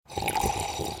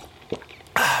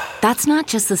That's not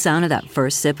just the sound of that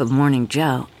first sip of Morning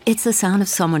Joe. It's the sound of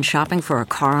someone shopping for a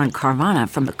car on Carvana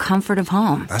from the comfort of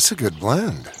home. That's a good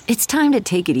blend. It's time to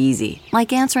take it easy,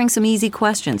 like answering some easy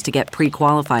questions to get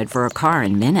pre-qualified for a car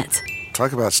in minutes.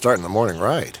 Talk about starting the morning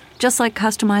right. Just like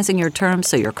customizing your terms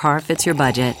so your car fits your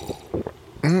budget.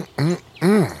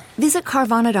 Visit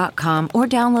Carvana.com or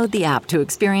download the app to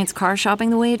experience car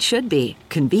shopping the way it should be.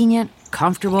 Convenient,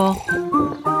 comfortable.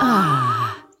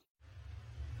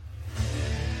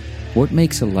 What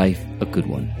makes a life a good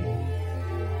one?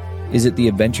 Is it the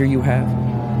adventure you have?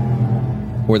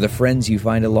 Or the friends you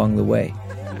find along the way?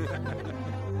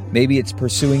 Maybe it's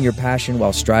pursuing your passion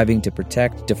while striving to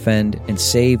protect, defend, and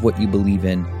save what you believe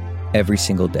in every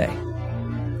single day.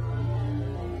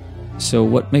 So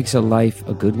what makes a life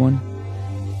a good one?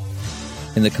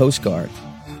 In the Coast Guard,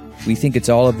 we think it's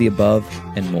all of the above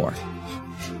and more.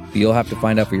 But you'll have to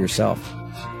find out for yourself.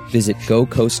 Visit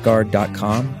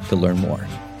gocoastguard.com to learn more.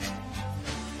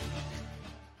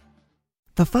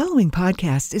 The following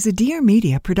podcast is a Dear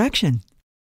Media production.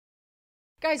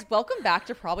 Guys, welcome back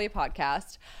to Probably a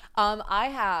Podcast. I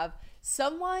have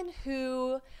someone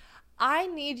who I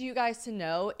need you guys to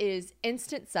know is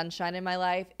instant sunshine in my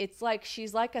life. It's like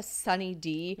she's like a Sunny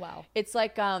D. Wow. It's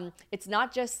like it's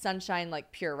not just sunshine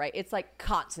like pure, right? It's like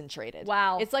concentrated.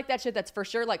 Wow. It's like that shit that's for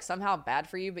sure like somehow bad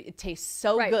for you, but it tastes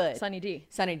so right. good. Sunny D.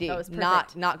 Sunny D. That was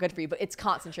perfect. Not good for you, but it's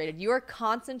concentrated. You are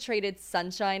concentrated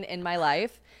sunshine in my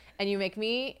life, and you make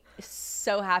me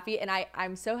so happy. And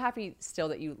I'm so happy still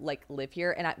that you like live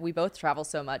here, and we both travel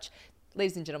so much.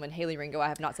 Ladies and gentlemen, Haley Ringo. I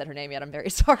have not said her name yet. I'm very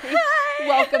sorry. Hi.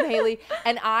 Welcome, Haley.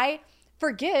 And I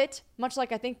forget, much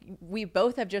like I think we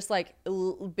both have just like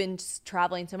been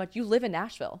traveling so much. You live in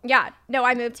Nashville. Yeah. No,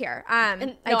 I moved here.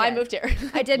 I moved here.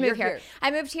 I did move here. I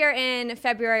moved here in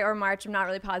February or March. I'm not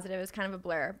really positive. It was kind of a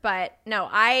blur. But no,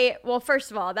 well,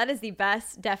 first of all, that is the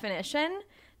best definition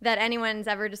that anyone's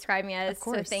ever described me as. Of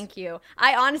course. So thank you.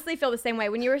 I honestly feel the same way.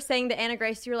 When you were saying that Anna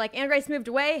Grace, you were like, Anna Grace moved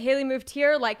away, Haley moved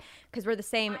here, like, because we're the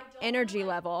same energy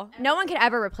level. No one could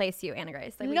ever replace you, Anna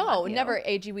Grace. Like, no, never,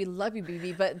 AG. We love you,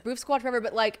 BB. But Boof Squad forever.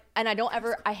 But like, and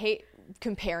I hate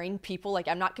comparing people. Like,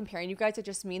 I'm not comparing you guys. I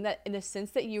just mean that in the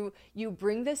sense that you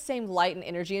bring this same light and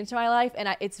energy into my life,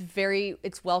 and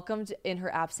it's welcomed in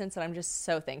her absence, and I'm just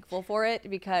so thankful for it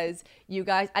because you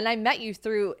guys, and I met you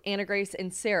through Anna Grace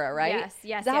and Sarah, right? Yes.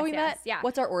 Is that how we met? Yeah.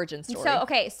 What's our origin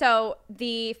story? So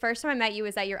the first time I met you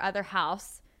was at your other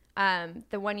house.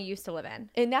 The one you used to live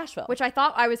in Nashville, which I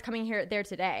thought I was coming there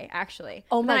today, actually.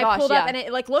 Oh my gosh! I pulled up and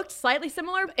it like looked slightly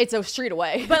similar. It's a street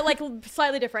away, but like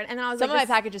slightly different. And then I was some of my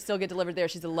packages still get delivered there.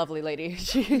 She's a lovely lady.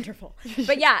 She's wonderful.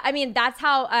 But yeah, I mean that's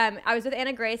how I was with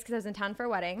Anna Grace because I was in town for a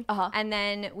wedding, and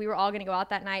then we were all gonna go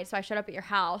out that night. So I showed up at your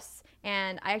house.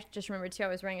 And I just remembered too, I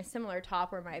was wearing a similar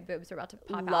top where my boobs were about to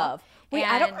pop out. Wait,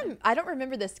 I don't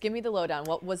remember this. Give me the lowdown.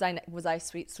 What was I? Was I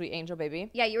sweet angel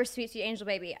baby? Yeah, you were sweet angel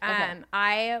baby. Okay.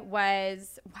 I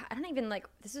don't even like.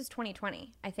 This was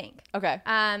 2020, I think. Okay.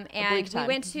 And we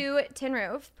went to Tin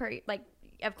Roof.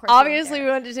 Of course. Obviously, we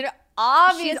went to Tin Roof.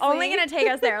 Obviously. She's only gonna take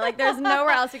us there. Like, there's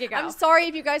nowhere else we could go. I'm sorry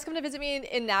if you guys come to visit me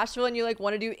in Nashville and you like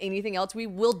want to do anything else. We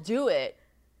will do it.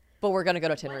 But we're going to go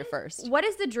to Tin Roof first. What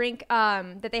is the drink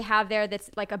that they have there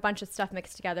that's like a bunch of stuff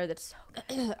mixed together that's so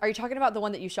good? Are you talking about the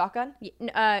one that you shotgun?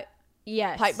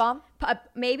 Yes. Pipe bomb?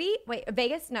 Maybe? Wait,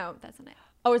 Vegas? No, that's not it.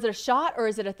 Oh, is it a shot or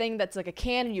is it a thing that's like a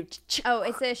can and you... Oh,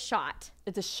 it's a shot.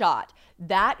 It's a shot.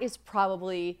 That is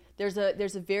probably... There's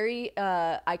a very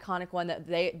iconic one that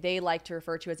they like to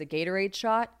refer to as a Gatorade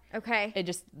shot. Okay. It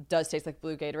just does taste like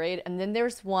blue Gatorade. And then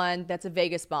there's one that's a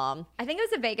Vegas bomb. I think it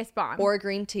was a Vegas bomb. Or a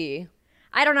green tea.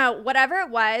 I don't know. Whatever it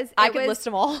was. I could list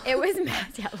them all. It was mad.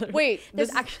 Yeah, literally. Wait.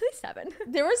 There's actually 7.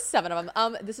 There were 7 of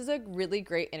them. This is a really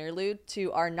great interlude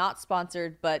to our not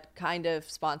sponsored, but kind of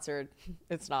sponsored.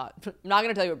 It's not. I'm not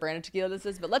going to tell you what brand of tequila this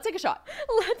is, but let's take a shot.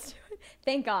 Let's do it.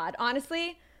 Thank God.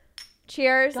 Honestly.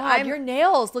 Cheers. God, your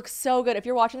nails look so good. If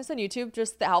you're watching this on YouTube,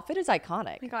 just the outfit is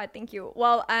iconic. Oh my God, thank you.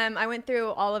 Well, I went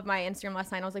through all of my Instagram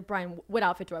last night. And I was like, Brian, what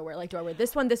outfit do I wear? Like, do I wear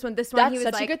this one, this one, this one? That's he was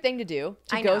such like, a good thing to do.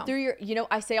 To go through your,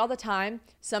 I say all the time,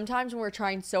 sometimes when we're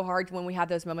trying so hard, when we have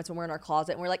those moments when we're in our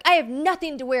closet and we're like, I have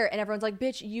nothing to wear. And everyone's like,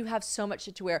 bitch, you have so much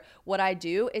shit to wear. What I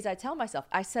do is I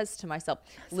says to myself,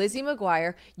 Lizzie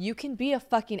McGuire, you can be a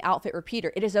fucking outfit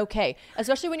repeater. It is okay.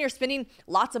 Especially when you're spending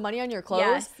lots of money on your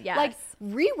clothes. Yes. Like,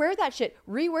 rewear that shit.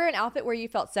 Rewear an outfit where you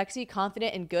felt sexy,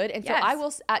 confident, and good. And so I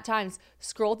will at times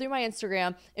scroll through my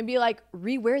Instagram and be like,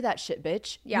 rewear that shit,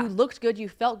 bitch. Yeah. You looked good. You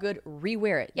felt good.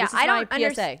 Rewear it. Yeah, this is my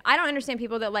PSA. I don't understand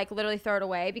people that like literally throw it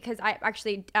away because I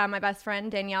actually, my best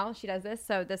friend Danielle, she does this.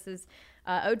 So this is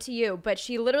ode to you, but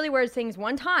she literally wears things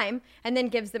one time and then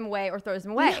gives them away or throws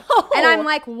them away. No. And I'm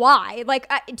like, why? Like,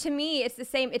 to me, it's the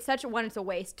same. It's such one, it's a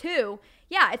waste. Two,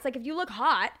 yeah, it's like if you look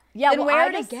hot, then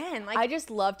wear it again. Like, I just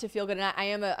love to feel good, and I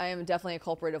am definitely a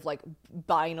culprit of like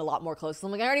buying a lot more clothes. So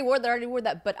I'm like, I already wore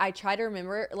that, but I try to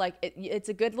remember, like, it's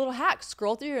a good little hack.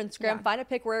 Scroll through your Instagram, find a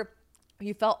pic where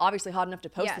you felt obviously hot enough to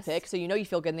post the pic, so you know you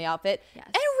feel good in the outfit, and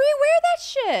rewear that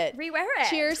shit. Rewear it.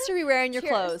 Cheers to rewearing your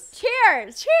clothes.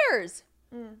 Cheers. Cheers.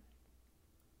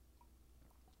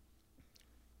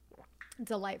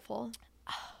 Delightful.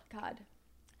 God.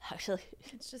 Actually,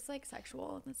 it's just like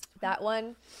sexual. That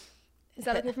one. Is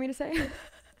that okay for me to say?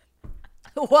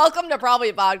 Welcome to Probably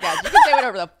a Podcast. You can say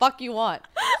whatever the fuck you want.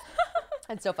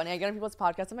 It's so funny. I get on people's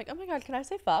podcasts. I'm like, oh my God, can I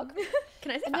say fuck?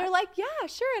 Can I say and fuck? they're like, yeah,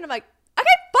 sure. And I'm like, okay,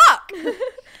 fuck.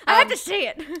 I had to say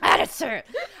it. I had to say it.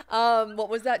 What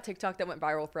was that TikTok that went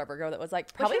viral forever ago that was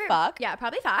like, probably fuck? Yeah,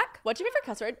 probably fuck. What's your favorite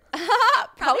cuss word?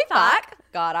 Probably fuck.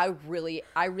 God, I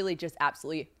really just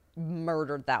absolutely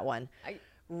murdered that one. I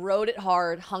wrote it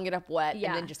hard, hung it up wet,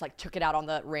 and then just like took it out on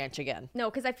the ranch again. No,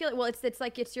 because I feel like, well, it's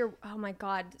like it's your, oh my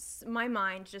God, my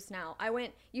mind just now.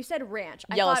 You said ranch.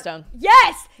 Yellowstone.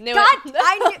 Yes! Knew God, it.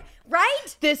 I knew,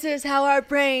 right? This is how our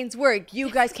brains work. You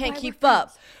guys can't keep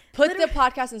up. Put the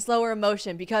podcast in slower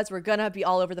motion because we're gonna be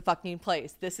all over the fucking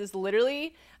place. This is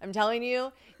literally, I'm telling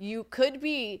you, we could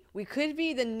be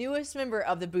the newest member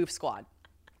of the Boof Squad.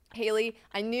 Haley,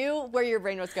 I knew where your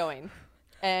brain was going.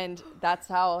 And that's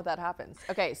how that happens.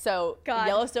 Okay, so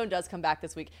Yellowstone does come back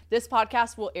this week. This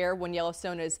podcast will air when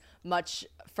Yellowstone is much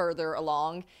further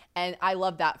along, and I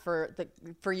love that for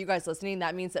you guys listening.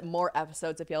 That means that more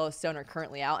episodes of Yellowstone are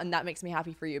currently out, and that makes me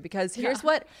happy for you because here's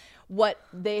what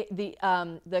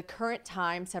the current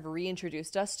times have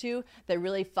reintroduced us to that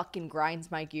really fucking grinds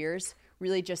my gears,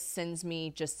 really just sends me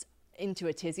just into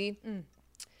a tizzy.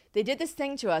 They did this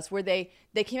thing to us where they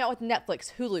came out with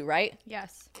Netflix, Hulu, right?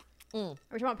 Yes. Are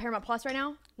we talking about Paramount Plus right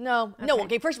now? No.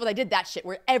 Okay, first of all, they did that shit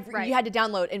where you had to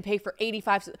download and pay for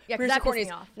 85. Yeah, because that pissed me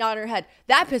off. Not on her head.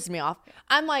 That pissed me off.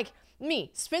 I'm like,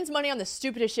 spends money on the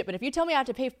stupidest shit, but if you tell me I have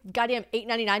to pay goddamn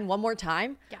 $8.99 one more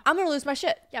time, I'm gonna lose my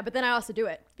shit. Yeah, but then I also do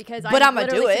it because I'm gonna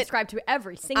do it. Subscribe to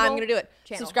every single I'm gonna do it.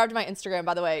 Channel. Subscribe to my Instagram,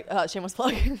 by the way. Shameless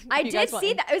plug. I did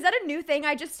see that. Is that a new thing?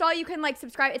 I just saw you can like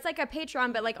subscribe. It's like a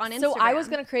Patreon, but like on Instagram. So I was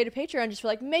gonna create a Patreon just for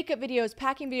like makeup videos,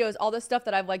 packing videos, all this stuff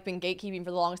that I've like been gatekeeping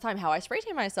for the longest time. How I spray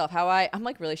tan myself, I'm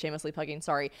like really shamelessly plugging.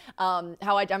 Sorry.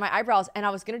 How I dye my eyebrows, and I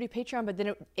was gonna do Patreon, but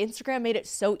then Instagram made it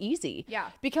so easy. Yeah.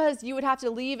 Because you would have to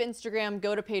leave Instagram,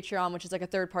 go to Patreon, which is like a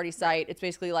third-party site. It's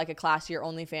basically like a classier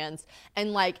OnlyFans,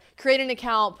 and like create an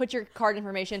account, put your card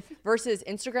information. Versus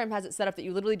Instagram has it set up that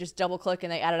you literally just double-click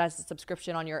and they add it as a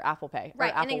subscription on your Apple Pay or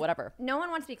Apple whatever. No one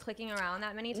wants to be clicking around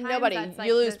that many times. Nobody. Like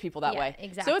you lose people that way.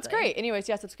 Exactly. So it's great. Anyways,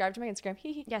 subscribe to my Instagram.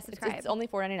 Yeah, subscribe. It's only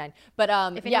 $4.99. But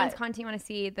if anyone's content you want to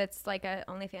see that's like a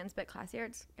OnlyFans but classier,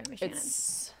 it's gonna be Shannon.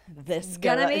 It's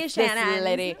this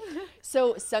lady.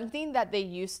 So something that they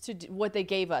used to do, what they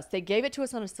gave us, they gave it to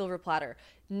us on a silver platter.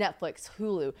 Netflix,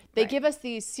 Hulu. They give us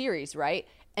these series, right?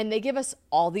 And they give us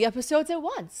all the episodes at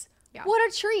once. Yeah. What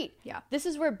a treat. Yeah. This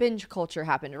is where binge culture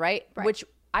happened, right? Which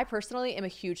I personally am a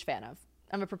huge fan of.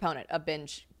 I'm a proponent of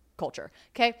binge culture.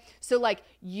 Okay. So like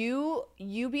you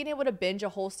being able to binge a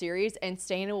whole series and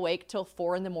staying awake till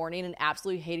 4 a.m. and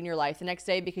absolutely hating your life the next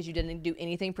day because you didn't do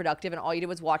anything productive and all you did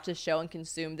was watch this show and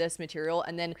consume this material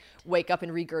and then wake up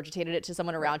and regurgitated it to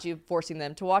someone around you, forcing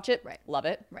them to watch it. Right. Love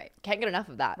it. Right. Can't get enough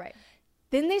of that. Right.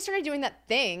 Then they started doing that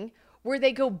thing where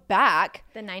they go back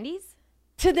the 90s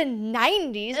to the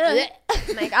 90s.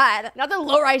 My God. Not the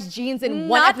low-rise jeans in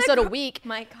one episode a week.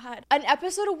 My God. An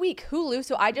episode a week. Hulu.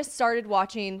 So I just started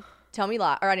watching Tell Me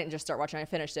Lies. Or I didn't just start watching. I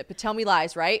finished it. But Tell Me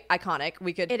Lies, right? Iconic.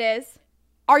 It is.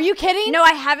 Are you kidding? No,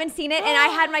 I haven't seen it. And I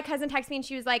had my cousin text me and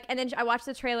she was like, and then I watched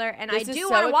the trailer and I do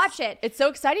want to watch it. It's so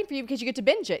exciting for you because you get to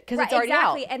binge it because it's already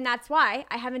out. And that's why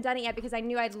I haven't done it yet because I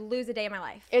knew I'd lose a day of my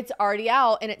life. It's already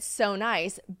out and it's so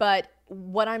nice. But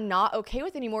what I'm not okay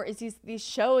with anymore is these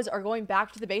shows are going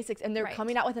back to the basics and they're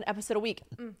coming out with an episode a week.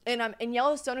 And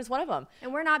Yellowstone is one of them.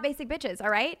 And we're not basic bitches, all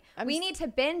right? We need to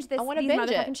binge these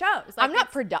motherfucking shows. Like, I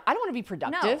don't want to be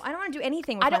productive. No, I don't want to do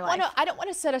anything with my life. I don't want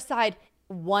to set aside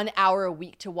 1 hour a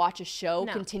week to watch a show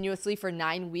continuously for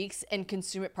 9 weeks and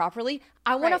consume it properly.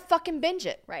 I want to fucking binge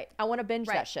it. Right. I want to binge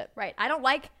that shit. Right.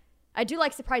 I do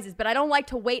like surprises, but I don't like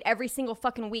to wait every single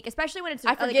fucking week, especially when it's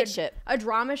shit. A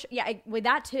drama. With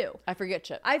that too. I forget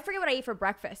shit. I forget what I eat for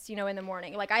breakfast, in the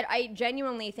morning. Like I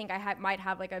genuinely think I might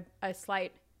have like a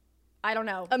slight I don't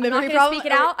know. A I'm not memory going to problem?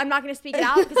 speak it out. I'm not going to speak it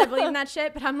out because I believe in that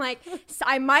shit. But I'm like,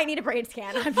 I might need a brain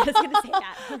scan. I'm just going to say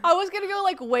that. I was going to go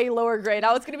like way lower grade.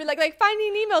 I was going to be like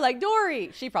Finding Nemo, like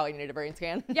Dory. She probably needed a brain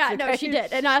scan. Yeah, no, she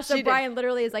did. And so She Brian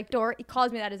literally is like, Dory, he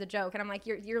calls me that as a joke. And I'm like,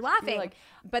 you're laughing. like,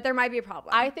 but there might be a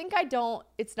problem. I think I don't,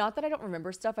 it's not that I don't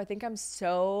remember stuff. I think I'm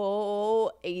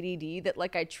so ADD that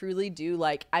like I truly do.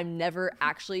 Like I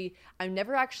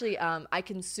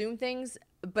consume things,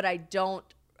 but I don't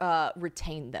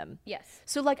retain them. Yes.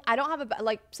 So like I don't have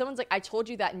like someone's like, I told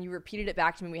you that and you repeated it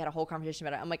back to me. We had a whole conversation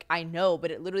about it. I'm like, I know, but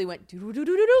it literally went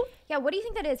do. Yeah, what do you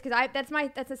think that is? Because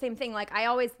that's the same thing. Like I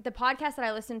always, the podcasts that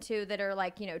I listen to that are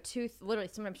like, literally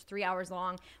sometimes 3 hours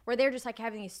long, where they're just like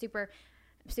having these super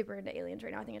into aliens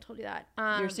right now. I think I told you that.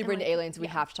 You're super into aliens. We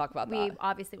have to talk about that. We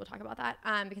obviously will talk about that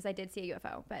because I did see a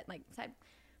UFO, but like side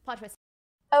plot twist.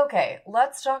 Okay,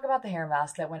 let's talk about the hair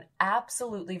mask that went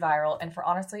absolutely viral, and for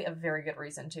honestly a very good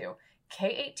reason too.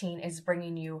 K18 is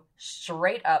bringing you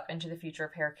straight up into the future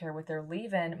of hair care with their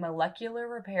leave-in molecular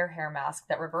repair hair mask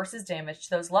that reverses damage to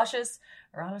those luscious,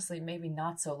 or honestly maybe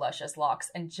not so luscious, locks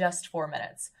in just 4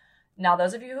 minutes. Now,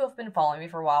 those of you who have been following me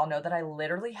for a while know that I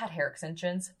literally had hair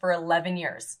extensions for 11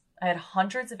 years. I had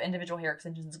hundreds of individual hair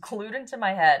extensions glued into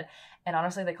my head, and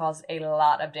honestly, they caused a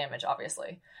lot of damage,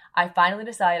 obviously. I finally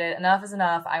decided enough is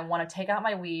enough. I want to take out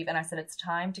my weave, and I said it's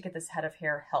time to get this head of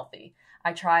hair healthy.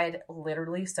 I tried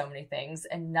literally so many things,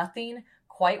 and nothing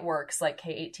quite works like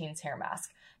K18's hair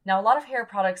mask. Now, a lot of hair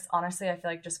products, honestly, I feel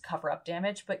like just cover up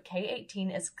damage, but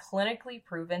K18 is clinically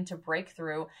proven to break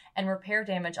through and repair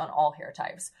damage on all hair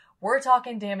types. We're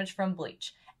talking damage from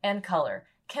bleach and color,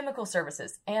 chemical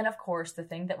services, and of course, the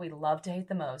thing that we love to hate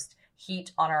the most,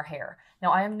 heat on our hair.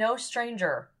 Now, I am no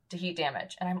stranger to heat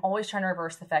damage, and I'm always trying to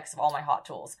reverse the effects of all my hot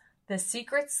tools. The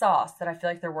secret sauce that I feel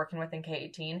like they're working with in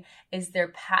K18 is their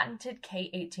patented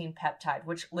K18 peptide,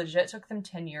 which legit took them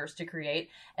 10 years to create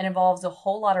and involves a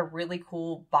whole lot of really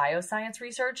cool bioscience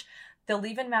research. The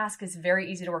leave-in mask is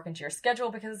very easy to work into your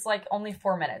schedule because it's like only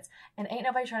 4 minutes, and ain't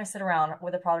nobody trying to sit around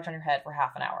with a product on your head for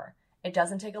half an hour. It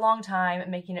doesn't take a long time,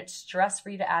 making it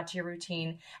stress-free to add to your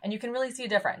routine, and you can really see a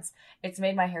difference. It's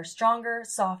made my hair stronger,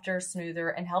 softer, smoother,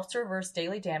 and helps to reverse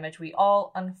daily damage we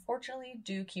all, unfortunately,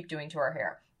 do keep doing to our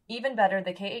hair. Even better,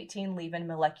 the K18 Leave-In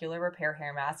Molecular Repair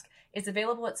Hair Mask is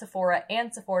available at Sephora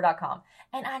and Sephora.com.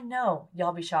 And I know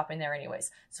y'all be shopping there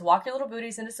anyways. So walk your little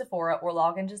booties into Sephora or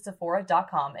log into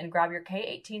Sephora.com and grab your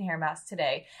K18 hair mask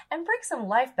today and bring some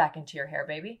life back into your hair,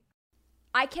 baby.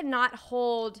 I cannot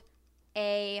hold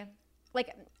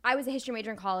I was a history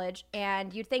major in college,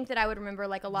 and you'd think that I would remember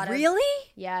like a lot of... Really?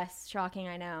 Yes, shocking,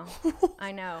 I know.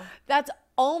 I know. That's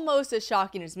almost as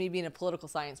shocking as me being a political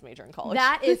science major in college.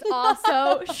 That is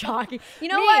also shocking. You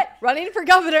know me, what? Running for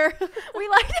governor. We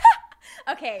like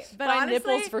that. Okay, but my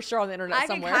honestly... nipples for sure on the internet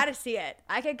somewhere. I can kind of see it.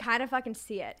 I can kind of fucking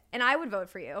see it. And I would vote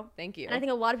for you. Thank you. And I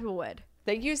think a lot of people would.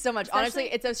 Thank you so much. Honestly,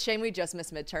 it's a shame we just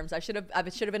missed midterms. I should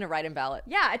have been a write-in ballot.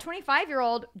 Yeah, a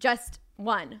 25-year-old just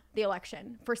won the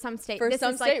election for some state.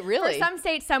 Really? For some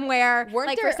state somewhere,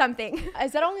 for something.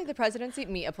 Is that only the presidency?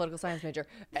 Me, a political science major.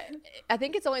 I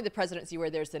think it's only the presidency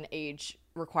where there's an age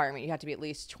requirement. You have to be at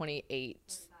least 28,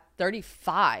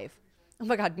 35. Oh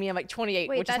my God, me, I'm like 28,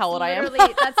 which is how old I am.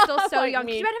 That's still so like young.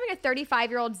 Can you imagine having a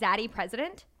 35-year-old zaddy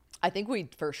president? I think we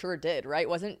for sure did, right?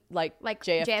 Wasn't like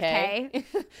JFK?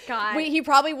 God. He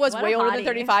probably was way older than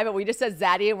 35, but we just said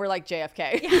Zaddy and we're like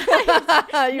JFK.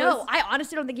 No, I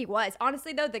honestly don't think he was.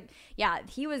 Honestly though,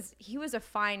 he was a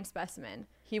fine specimen.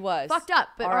 He was. Fucked up,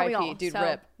 but aren't we all? Dude, so,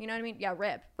 rip. You know what I mean? Yeah,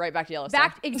 rip. Right back to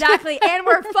Yellowstone. Exactly. And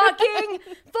we're fucking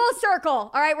full circle.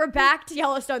 All right, we're back to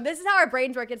Yellowstone. This is how our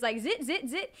brains work. It's like zit, zit,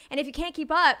 zit. And if you can't keep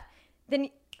up,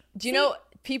 then... Do you know...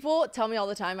 People tell me all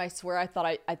the time, I swear I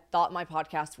thought my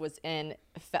podcast was in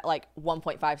like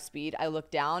 1.5 speed. I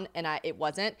looked down and it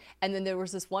wasn't. And then there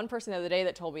was this one person the other day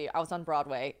that told me, I was on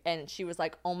Broadway, and she was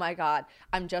like, oh my God,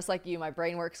 I'm just like you. My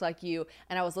brain works like you.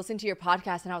 And I was listening to your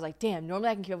podcast and I was like, damn, normally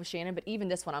I can keep up with Shannon, but even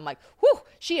this one, I'm like, whew,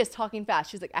 she is talking fast.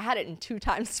 She's like, I had it in 2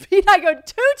 times speed. I go, 2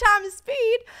 times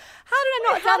speed? How did I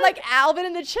not sound like Alvin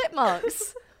and the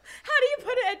Chipmunks? How do you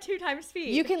put it at 2 times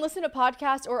speed? You can listen to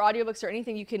podcasts or audiobooks or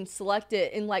anything. You can select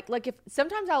it in like if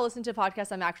sometimes I'll listen to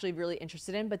podcasts I'm actually really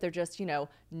interested in, but they're just,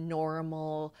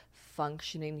 normal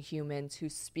functioning humans who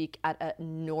speak at a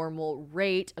normal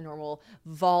rate, a normal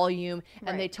volume,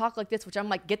 and they talk like this, which I'm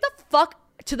like, get the fuck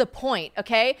to the point,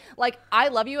 okay? Like, I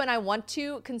love you and I want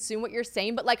to consume what you're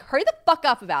saying, but like, hurry the fuck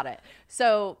up about it.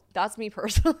 So that's me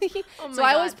personally. So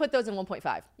I always put those in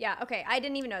 1.5. Yeah, okay. I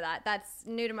didn't even know that. That's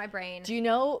new to my brain. Do you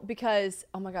know? Because,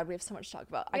 oh my God, we have so much to talk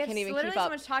about. I can't even keep up. so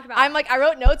much to talk about. I'm like, I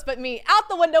wrote notes, but me, out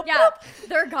the window. Yeah, Boop.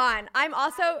 they're gone. I'm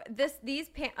also,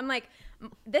 I'm like,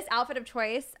 this outfit of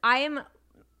choice,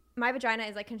 my vagina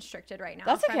is like constricted right now.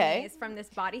 That's okay. From this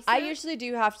bodysuit. I usually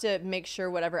do have to make sure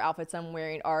whatever outfits I'm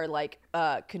wearing are like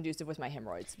conducive with my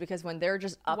hemorrhoids, because when they're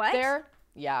just up there,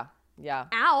 yeah.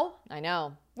 Ow. I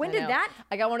know. When did that?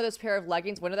 I got one of those pair of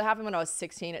leggings. When did that happen? When I was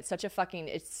 16. It's so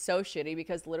shitty,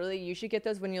 because literally you should get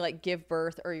those when you like give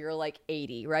birth or you're like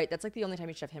 80, right? That's like the only time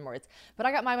you should have hemorrhoids. But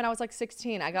I got mine when I was like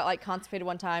 16. I got like constipated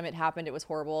one time. It happened. It was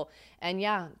horrible. And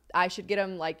yeah, I should get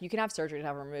them. Like, you can have surgery to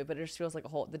have them removed, but it just feels like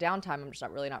the downtime I'm just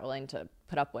not willing to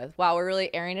put up with. Wow, we're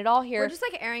really airing it all here. We're just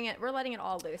like airing it. We're letting it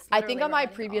all loose. I think on my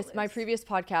previous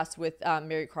podcast with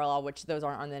Mary Carlisle, which those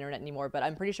aren't on the internet anymore, but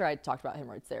I'm pretty sure I talked about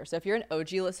hemorrhoids there. So if you're an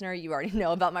OG listener, you already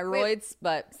know about my roids.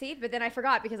 But then I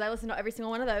forgot, because I listened to every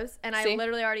single one of those, and I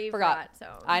literally already forgot. So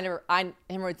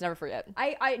hemorrhoids never forget.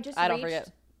 I don't forget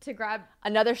to grab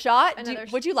another shot.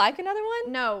 Would you like another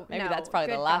one? No, maybe that's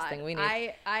probably the last thing we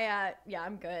need.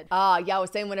 I'm good. Yeah, I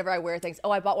was saying whenever I wear things.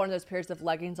 Oh, I bought one of those pairs of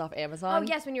leggings off Amazon. Oh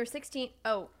yes, when you were 16.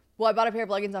 Oh. Well, I bought a pair of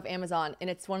leggings off Amazon, and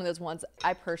it's one of those ones.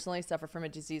 I personally suffer from a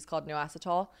disease called no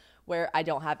acetol, where I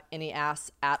don't have any ass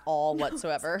at all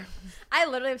whatsoever. I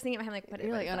literally was thinking in my head, like,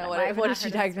 you're like, oh no, what is she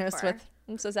diagnosed with?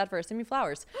 I'm so sad for her. Send me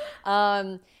flowers.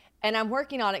 And I'm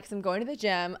working on it because I'm going to the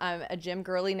gym. I'm a gym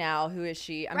girly now. Who is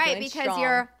she? I'm right, because strong.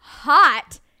 Your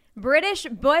hot British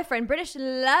boyfriend, British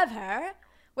lover,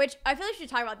 which I feel like we should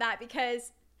talk about that,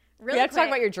 because really we have to talk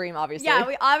about your dream, obviously. Yeah,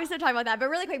 we obviously talk about that. But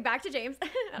really quick, back to James.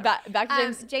 back to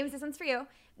James. James, this one's for you.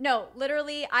 No,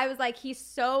 literally, I was like, he's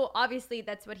so, obviously,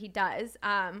 that's what he does.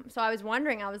 So I was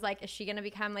wondering, I was like, is she going to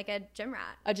become like a gym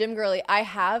rat? A gym girly. I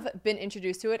have been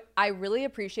introduced to it. I really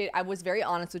appreciate it. I was very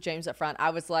honest with James up front. I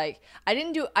was like, I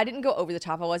didn't go over the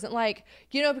top. I wasn't like,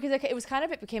 because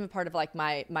it became a part of like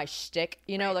my shtick,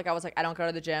 right. Like I was like, I don't go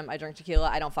to the gym. I drink tequila.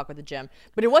 I don't fuck with the gym.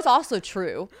 But it was also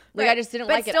true. Like, right. I just didn't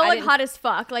like it. But still like hot as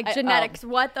fuck. Like genetics.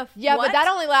 What the Yeah, what? But that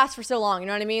only lasts for so long. You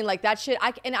know what I mean? Like that shit.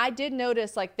 I did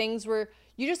notice like things were,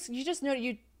 you just know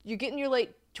you get in your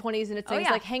late 20s and it's things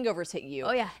like hangovers hit you.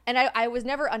 Oh yeah. And I was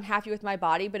never unhappy with my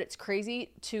body, but it's crazy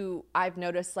I've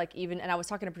noticed like and I was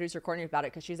talking to producer Courtney about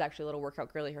it, because she's actually a little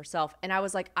workout girly herself. And I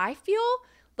was like, I feel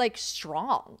like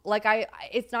strong. Like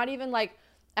it's not even like,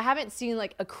 I haven't seen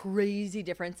like a crazy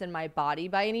difference in my body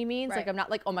by any means. Right. Like I'm not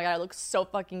like, oh my God, I look so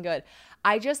fucking good.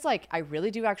 I just like, I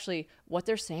really do actually, what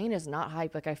they're saying is not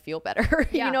hype. Like I feel better.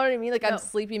 Yeah. You know what I mean? Like I'm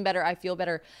sleeping better. I feel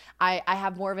better. I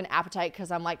have more of an appetite because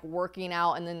I'm like working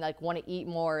out and then like want to eat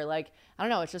more. Like, I don't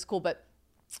know. It's just cool. But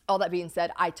all that being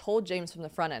said, I told James from the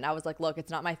front end, I was like, look,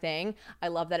 it's not my thing. I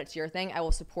love that it's your thing. I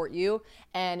will support you.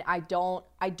 And I don't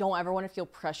ever want to feel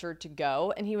pressured to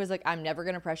go. And he was like, I'm never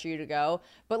going to pressure you to go.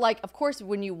 But like, of course,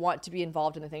 when you want to be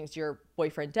involved in the things your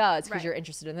boyfriend does, because you're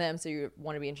interested in them, so you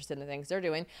want to be interested in the things they're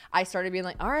doing, I started being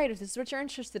like, all right, if this is what you're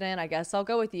interested in, I guess I'll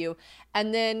go with you.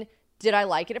 And then did I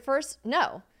like it at first?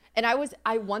 No. And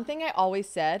one thing I always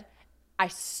said, I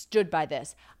stood by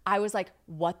this. I was like,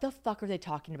 what the fuck are they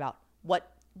talking about? What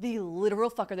the literal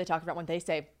fuck are they talking about when they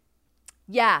say,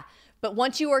 yeah, but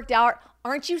once you worked out,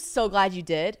 aren't you so glad you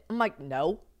did? I'm like,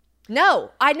 no,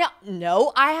 I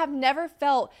have never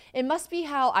felt, it must be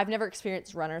how I've never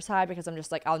experienced runner's high, because I'm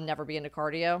just like, I'll never be into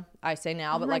cardio. I say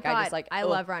now, but like, God, I just like, I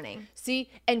love running. See,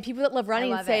 and people that love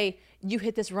running say, you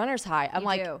hit this runner's high. I'm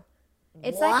like,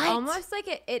 it's what? like almost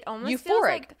like it almost euphoric. Feels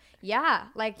like, yeah,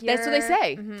 like that's what they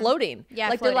say, floating. Yeah,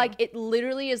 like floating. They're like, it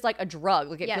literally is like a drug.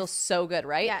 Like it feels so good,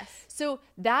 right? Yes. So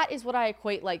that is what I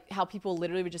equate, like how people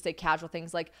literally would just say casual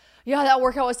things like, yeah, that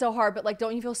workout was so hard, but like,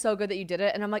 don't you feel so good that you did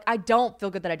it? And I'm like, I don't feel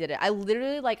good that I did it. I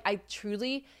literally I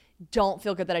truly don't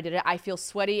feel good that I did it. I feel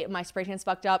sweaty. My spray tan's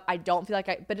fucked up. I don't feel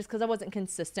like but it's because I wasn't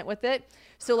consistent with it.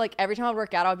 So like every time I would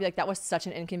work out, I would be like, that was such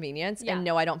an inconvenience. Yeah. And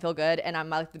no, I don't feel good. And I'm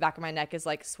like, the back of my neck is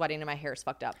like sweating and my hair is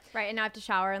fucked up. Right. And now I have to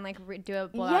shower and like do a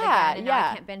blowout again. And now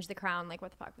I can't binge The Crown. Like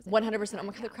what the fuck was it? 100%. Oh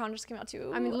my God, The Crown just came out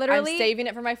too. I mean, literally. I'm saving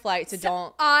it for my flight. So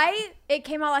don't. It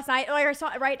came out last night. Like I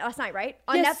saw it last night, right?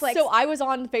 On Netflix. So I was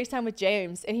on FaceTime with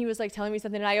James and he was like telling me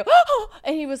something and I go, oh,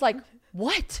 and he was like,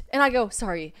 what? And I go,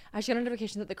 sorry, I just got a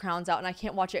notification that The Crown's out and I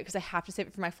can't watch it because I have to save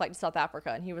it for my flight to South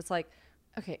Africa. And he was like,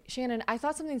 okay, Shannon, I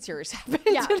thought something serious happened.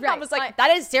 Yeah, right. I was like,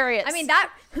 that is serious. I mean, that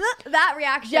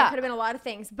reaction could have been a lot of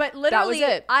things, but literally, that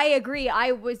was it. I agree.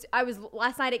 I was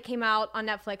last night. It came out on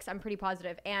Netflix. I'm pretty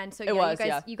positive, and so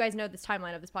you guys know this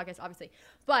timeline of this podcast, obviously.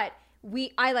 But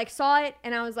I like saw it,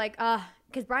 and I was like,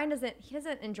 because Brian doesn't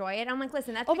enjoy it. I'm like,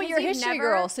 listen, that's but you're a history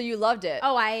girl, so you loved it.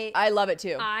 Oh, I love it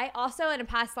too. I also, in a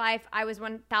past life, I was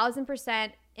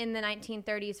 1000% in the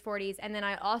 1930s, 40s, and then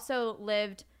I also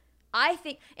lived, I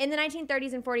think, in the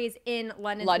 1930s and 40s in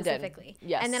London specifically.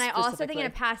 Yes, and then I also think in a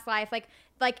past life, like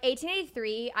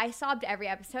 1883, I sobbed every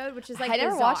episode, which is like I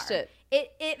never bizarre. watched it.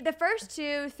 The first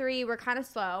 2, 3 were kind of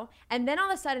slow, and then all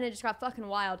of a sudden it just got fucking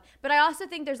wild. But I also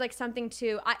think there's like something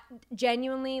to, I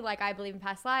genuinely, like, I believe in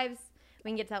past lives. We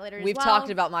can get to that later as well. We've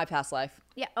talked about my past life.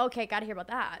 Yeah, okay, gotta hear about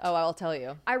that. Oh, I will tell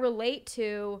you. I relate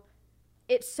to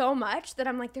it so much that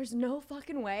I'm like, there's no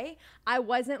fucking way I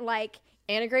wasn't like...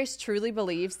 Anna Grace truly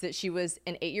believes that she was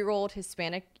an 8-year-old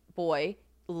Hispanic boy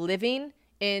living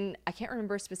in, I can't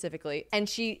remember specifically, and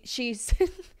she's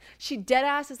she dead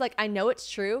ass is like, I know it's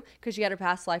true, because she had her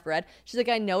past life read. She's like,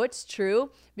 I know it's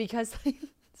true because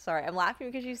sorry, I'm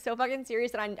laughing because she's so fucking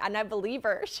serious, and I believe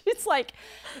her. She's like,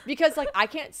 because like I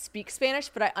can't speak Spanish,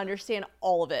 but I understand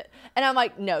all of it. And I'm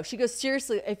like, no. She goes,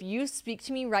 seriously, if you speak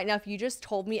to me right now, if you just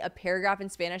told me a paragraph in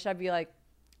Spanish, I'd be like,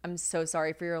 I'm so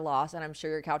sorry for your loss, and I'm sure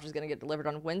your couch is going to get delivered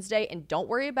on Wednesday, and don't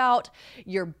worry about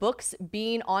your books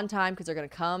being on time, because they're going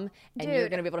to come, and you're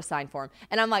going to be able to sign for them.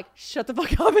 And I'm like, shut the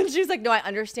fuck up. And she's like, no, I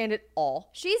understand it all.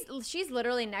 She's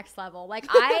literally next level. Like,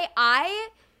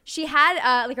 she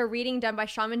had like a reading done by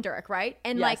Shaman Durek, right?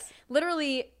 And yes. like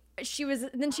literally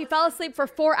then she fell asleep for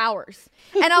 4 hours.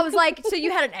 And I was like, so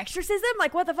you had an exorcism?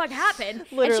 Like, what the fuck happened?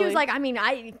 Literally. And she was like, I mean,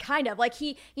 I kind of like,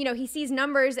 he sees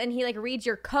numbers and he like reads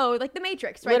your code, like the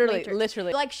Matrix, right?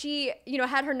 Literally. Like she,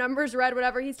 had her numbers read,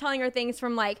 whatever. He's telling her things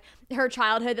from like her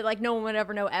childhood that like no one would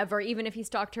ever know ever, even if he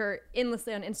stalked her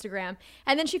endlessly on Instagram.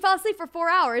 And then she fell asleep for 4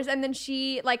 hours. And then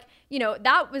she like,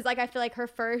 that was like, I feel like her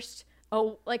first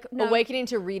awakening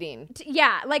to reading. She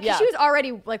was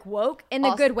already like woke in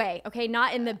the good way, okay,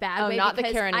 not in the bad way. Not the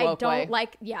Karen woke way. I don't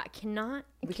like. Yeah,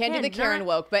 we can't do the Karen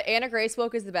woke, but Anna Grace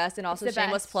woke is the best, and also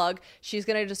shameless plug. She's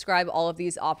going to describe all of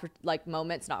these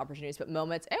moments, not opportunities, but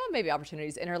moments, and maybe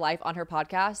opportunities in her life on her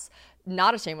podcast.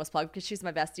 Not a shameless plug because she's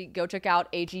my bestie. Go check out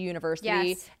AG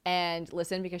University and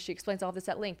listen, because she explains all of this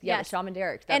at length. Yeah, the Shaman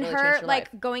Derek. That and really her changed her life.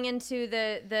 Going into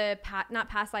the not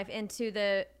past life, into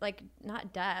the like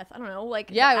not death. I don't know, like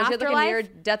she had like a near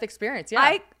death experience.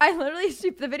 Yeah, I literally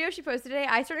the video she posted today.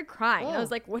 I started crying. I was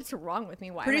like, what's wrong with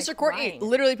me? Why? Producer Courtney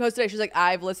literally posted it. She's like,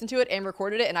 I've listened to it and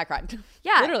recorded it, and I cried.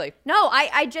 Yeah, literally. No,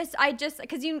 I just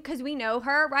because we know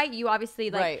her, right? You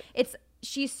obviously like it's.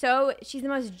 She's the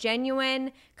most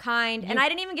genuine, kind, and I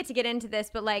didn't even get into this,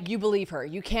 but like you believe her.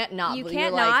 You can't not. You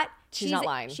can't not. Like, she's not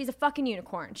lying. She's a fucking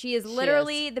unicorn. She is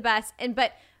literally the best.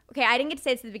 But okay, I didn't get to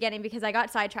say this at the beginning because I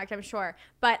got sidetracked, I'm sure.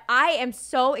 But I am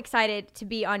so excited to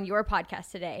be on your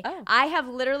podcast today. Oh. I have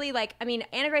literally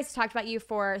Anna Grace has talked about you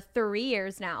for 3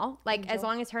 years now. Like as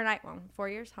long as her and I, 4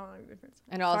 years? How long have we been friends?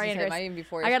 I know, I was going to say, it might even be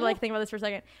 4 years. I got to think about this for a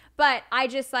second. But I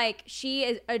just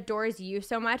she adores you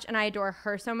so much, and I adore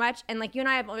her so much. And like you and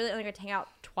I have really only got to hang out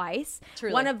twice.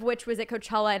 Truly. One of which was at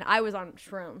Coachella, and I was on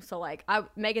shrooms. So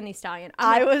Megan Thee Stallion.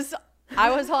 I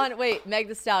was on, Meg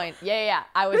the Stallion. Yeah.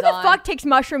 I was Who the fuck takes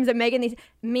mushrooms at Megan Thee?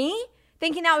 Me?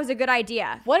 Thinking that was a good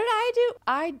idea. What did I do?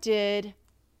 I did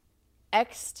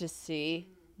ecstasy,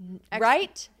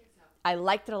 right? I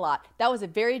liked it a lot. That was a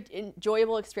very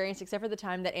enjoyable experience, except for the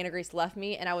time that Anna Grace left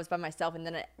me and I was by myself. And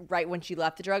then right when she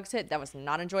left, the drugs hit. That was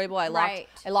not enjoyable. I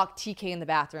locked TK in the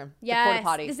bathroom. Yes. The porta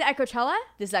potty. This is at Coachella?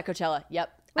 This is at Coachella.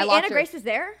 Yep. Wait, Anna Grace was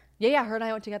there? Yeah. Her and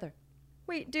I went together.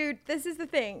 Wait, dude, this is the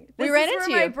thing. We ran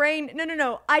into you. My brain.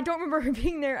 No. I don't remember her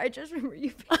being there. I just remember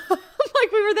you being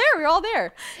we were there. We were all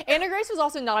there. Anna Grace was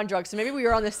also not on drugs, so maybe we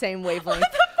were on the same wavelength.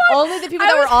 Only the people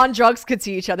that were on drugs could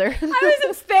see each other. I was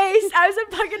in space. I was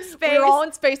in fucking space. We were all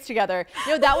in space together.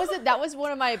 That was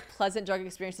one of my pleasant drug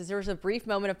experiences. There was a brief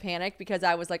moment of panic because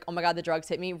I was like, oh my God, the drugs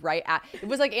hit me it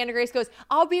was like Anna Grace goes,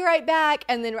 I'll be right back.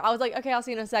 And then I was like, okay, I'll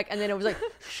see you in a sec. And then it was like,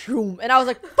 shoom. And I was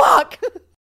like, fuck.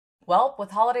 Well,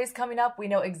 with holidays coming up, we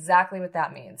know exactly what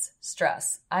that means.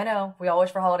 Stress. I know, we all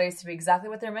wish for holidays to be exactly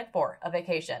what they're meant for, a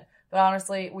vacation. But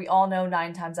honestly, we all know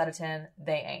 9 times out of 10,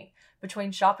 they ain't.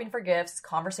 Between shopping for gifts,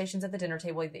 conversations at the dinner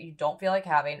table that you don't feel like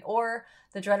having, or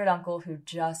the dreaded uncle who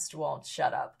just won't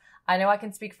shut up. I know I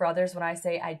can speak for others when I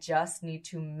say I just need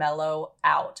to mellow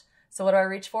out. So what do I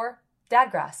reach for?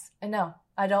 Dad grass. And no,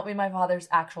 I don't mean my father's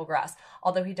actual grass,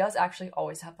 although he does actually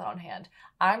always have that on hand.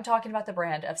 I'm talking about the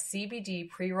brand of CBD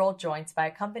pre-rolled joints by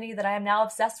a company that I am now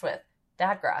obsessed with,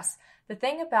 Dadgrass. The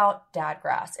thing about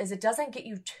Dadgrass is it doesn't get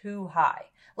you too high.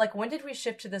 Like, when did we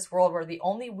shift to this world where the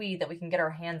only weed that we can get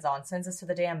our hands on sends us to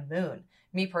the damn moon?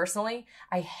 Me personally,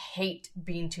 I hate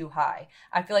being too high.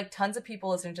 I feel like tons of people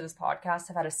listening to this podcast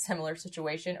have had a similar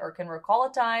situation or can recall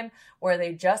a time where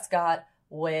they just got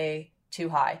way too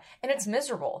high. And it's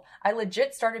miserable. I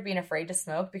legit started being afraid to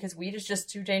smoke because weed is just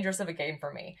too dangerous of a game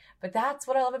for me. But that's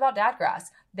what I love about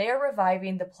Dadgrass. They are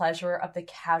reviving the pleasure of the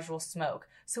casual smoke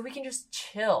so we can just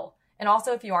chill. And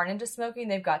also, if you aren't into smoking,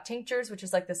 they've got tinctures, which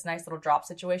is like this nice little drop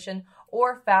situation,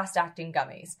 or fast-acting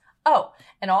gummies. Oh,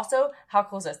 and also, how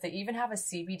cool is this? They even have a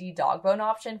CBD dog bone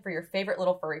option for your favorite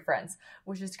little furry friends,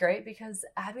 which is great because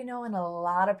Abby knows a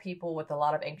lot of people with a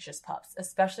lot of anxious pups,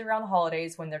 especially around the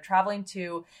holidays when they're traveling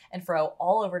to and fro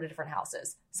all over to different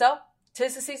houses. So,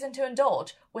 'tis the season to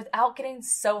indulge without getting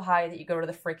so high that you go to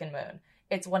the freaking moon.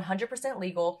 It's 100%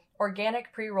 legal,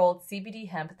 organic pre-rolled CBD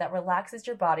hemp that relaxes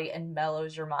your body and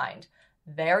mellows your mind.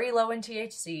 Very low in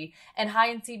THC and high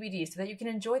in CBD so that you can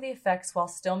enjoy the effects while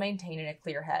still maintaining a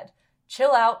clear head.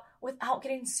 Chill out without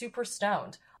getting super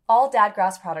stoned. All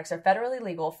Dadgrass products are federally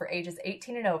legal for ages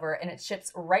 18 and over, and it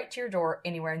ships right to your door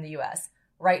anywhere in the U.S.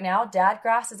 Right now,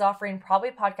 Dadgrass is offering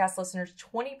Probably Podcast listeners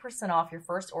 20% off your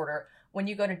first order when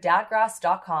you go to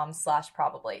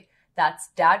dadgrass.com/probably. That's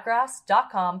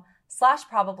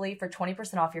dadgrass.com/probably for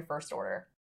 20% off your first order.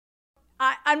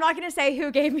 I'm not going to say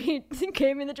who gave me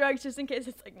the drugs just in case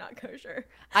it's like not kosher.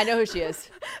 I know who she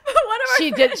is. She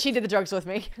did the drugs with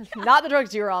me. Not the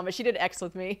drugs you were on, but she did X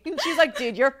with me. She's like,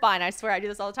 dude, you're fine. I swear I do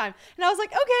this all the time. And I was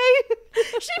like, okay.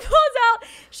 She pulls out,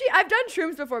 I've done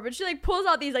shrooms before, but she like pulls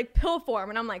out these like pill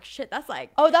form. And I'm like, shit, that's like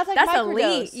that's microdose.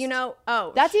 elite, you know?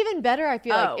 Oh, that's even better. I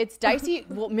feel like it's dicey.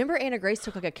 Well, remember Anna Grace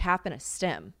took like a cap and a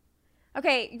stem.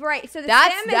 Okay, right. So the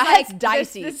that's stem is like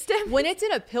dicey. The stem. When it's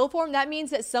in a pill form, that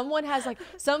means that someone has like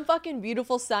some fucking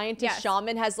beautiful scientist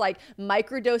shaman has like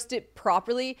microdosed it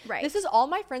properly. Right. This is all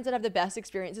my friends that have the best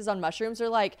experiences on mushrooms are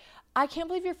like, I can't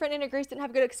believe your friend Anna Grace didn't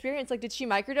have a good experience. Like, did she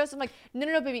microdose? I'm like,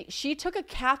 no, baby. She took a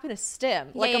cap and a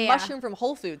stem, like a mushroom from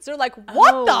Whole Foods. They're like,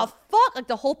 what the fuck? Like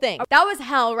the whole thing. That was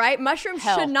hell, right? Mushrooms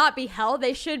should not be hell.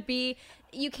 They should be.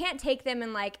 You can't take them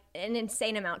in like an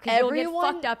insane amount because you'll get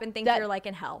fucked up and think you're like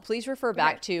in hell. Please refer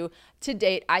back to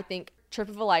date. I think Trip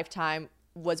of a Lifetime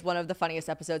was one of the funniest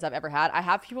episodes I've ever had. I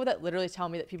have people that literally tell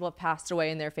me that people have passed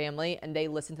away in their family and they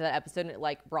listened to that episode and it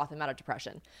like brought them out of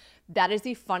depression. That is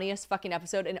the funniest fucking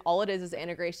episode, and all it is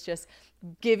Anna Grace just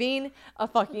giving a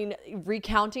fucking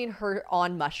recounting her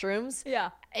on mushrooms.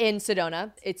 Yeah. In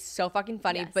Sedona. It's so fucking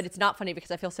funny, but it's not funny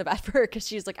because I feel so bad for her because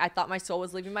she's like, I thought my soul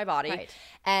was leaving my body. Right.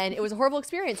 And it was a horrible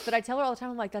experience. But I tell her all the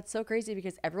time, I'm like, that's so crazy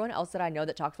because everyone else that I know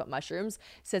that talks about mushrooms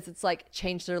says it's like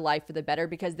changed their life for the better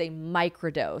because they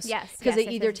microdose. Yes. Because they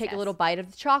either take a little bite of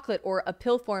the chocolate or a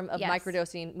pill form of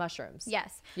microdosing mushrooms.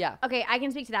 Yes. Yeah. Okay, I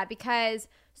can speak to that because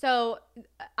so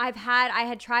I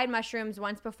had tried mushrooms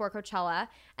once before Coachella,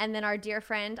 and then our dear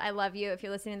friend, I love you. If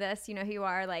you're listening to this, you know who you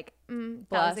are. Like, that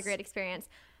was a great experience.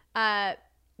 That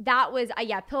was,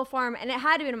 pill form, and it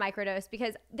had to be a microdose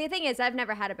because the thing is, I've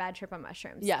never had a bad trip on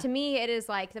mushrooms. Yeah. To me, it is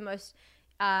like the most,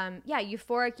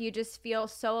 euphoric. You just feel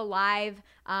so alive.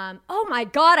 Oh my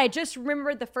God, I just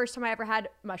remembered the first time I ever had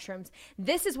mushrooms.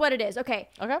 This is what it is. Okay.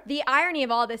 The irony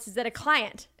of all this is that a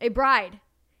client, a bride,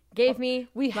 gave me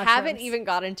mushrooms. Haven't even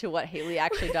got into what Haley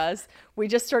actually does. We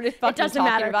just started fucking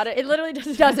talking about it. It literally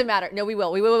doesn't matter. No, we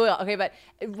will. Okay, but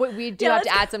we do have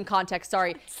to add some context.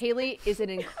 Sorry. Haley is an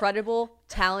incredible,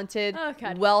 talented,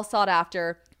 well sought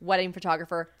after wedding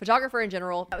photographer in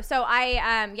general. So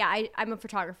I'm a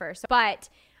photographer. But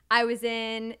I was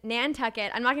in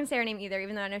Nantucket. I'm not going to say her name either,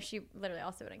 even though I know she literally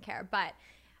also wouldn't care. But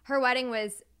her wedding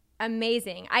was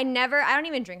amazing. I don't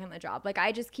even drink on the job. Like,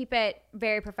 I just keep it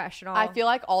very professional. I feel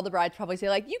like all the brides probably say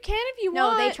like, you can if you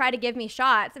want. No, they try to give me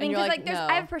shots. I mean, because like no.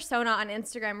 I have a persona on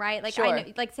Instagram, right? Like, I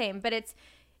know, like same, but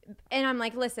and I'm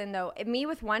like, listen though, me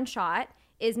with one shot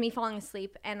is me falling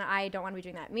asleep, and I don't want to be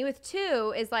doing that. Me with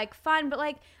two is like fun, but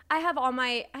like I have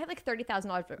like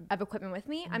 $30,000 of equipment with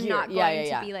me. I'm not going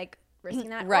to be like risking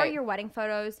that. Right. Or your wedding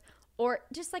photos. Or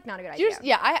just like not a good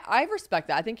idea. I respect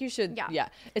that. I think you should. Yeah.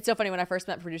 It's so funny. When I first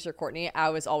met producer Courtney, I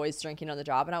was always drinking on the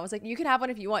job, and I was like, you can have one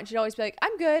if you want. She'd always be like,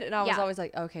 I'm good. And I was always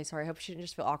like, okay, sorry. I hope she didn't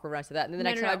just feel awkward when I said that. And then the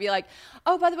next time I'd be like,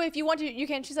 oh, by the way, if you want to, you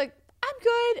can. She's like, I'm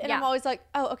good. And I'm always like,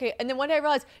 oh, okay. And then one day I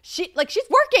realized she's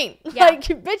working. Yeah. Like,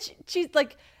 bitch, she's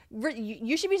like,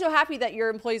 you should be so happy that your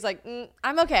employee's like,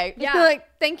 I'm okay. Yeah.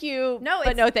 Like, thank you. No,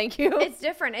 thank you. It's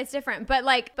different.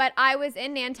 But I was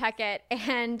in Nantucket,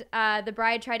 and the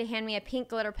bride tried to hand me a pink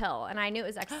glitter pill, and I knew it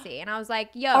was ecstasy. And I was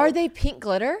like, yo. Are they pink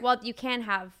glitter? Well, you can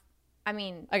have, I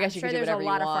mean, I guess I'm sure there's a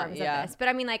lot of forms of this. But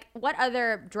I mean, like, what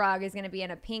other drug is going to be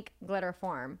in a pink glitter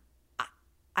form?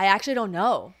 I actually don't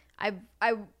know.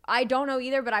 I don't know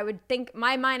either, but I would think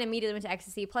my mind immediately went to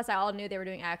ecstasy. Plus, I all knew they were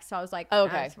doing X, so I was like,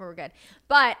 okay, so we're good.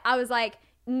 But I was like,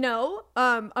 No,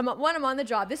 I'm on the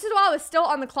job. This is while I was still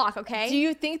on the clock, okay? Do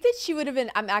you think that she would have been,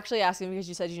 I'm actually asking because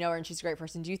you said you know her and she's a great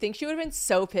person. Do you think she would have been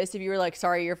so pissed if you were like,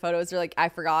 sorry, your photos are like, I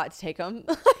forgot to take them?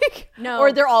 Like, no.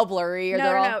 Or they're all blurry. Or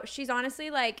No. She's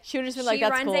honestly like, she would have just been like,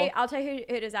 that's cool. I'll tell you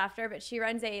who it is after, but she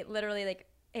runs literally like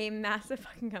a massive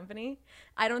fucking company.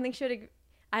 I don't think she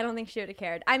would have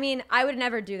cared. I mean, I would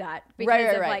never do that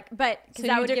because of like, but because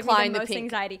that would give me the most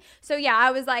anxiety. So yeah,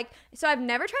 I was like, so I've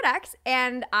never tried X,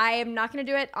 and I am not going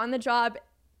to do it on the job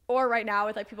or right now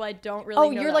with like people I don't really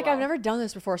know. Oh, you're like, I've never done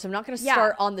this before, so I'm not going to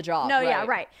start on the job. No, right. Yeah,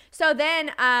 right. So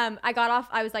then I got off.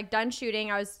 I was like done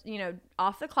shooting. I was,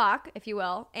 off the clock, if you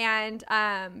will, and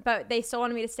but they still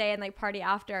wanted me to stay and like party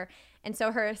after. And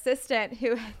so her assistant,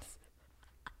 who had,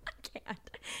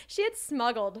 she had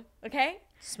smuggled. Okay.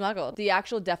 Smuggled. The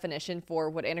actual definition for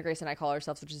what Anna Grace and I call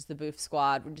ourselves, which is the boof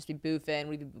squad, would just be boofing.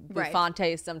 We'd be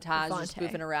boofante sometimes, just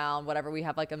boofing around, whatever. We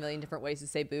have like a million different ways to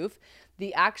say boof.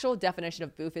 The actual definition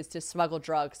of boof is to smuggle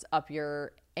drugs up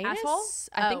your anus. Asshole?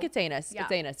 I think it's anus. Yeah.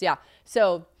 It's anus. Yeah.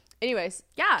 So anyways,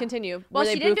 continue. Well,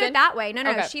 she didn't do it that way. No.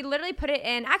 Okay. She literally put it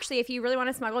in. Actually, if you really want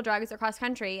to smuggle drugs across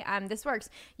country, this works.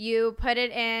 You put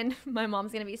it in. My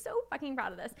mom's gonna be so fucking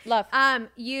proud of this. Love.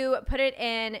 You put it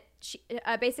in.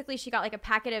 Basically, she got like a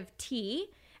packet of tea,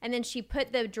 and then she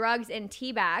put the drugs in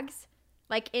tea bags,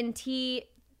 like in tea.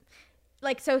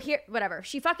 Like, so here, whatever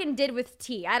she fucking did with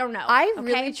tea. I don't know. I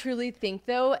really truly think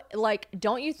though, like,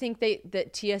 don't you think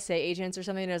that TSA agents or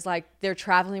something is like, they're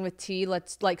traveling with tea?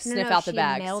 Let's like sniff out the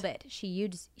bags. She nailed it. She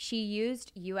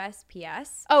used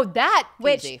USPS. Oh, that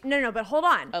easy. No, but hold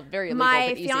on. Very illegal, My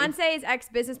but easy. fiance's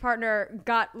ex-business partner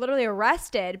got literally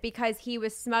arrested because he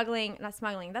was not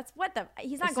smuggling. That's what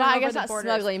he's not going over the borders. I guess not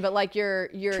smuggling, but like you're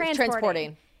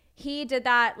transporting. He did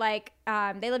that like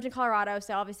they lived in Colorado,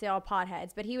 so obviously all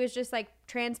potheads, but he was just like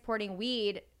transporting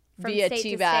weed from via state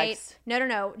tea to bags. state.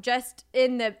 No, just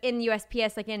in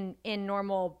USPS, like in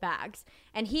normal bags.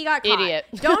 And he got caught. Idiot.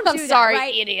 Don't do I'm that. sorry,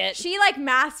 right? idiot. She like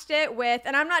masked it with,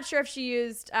 and I'm not sure if she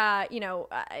used,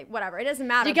 whatever. It doesn't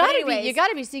matter. You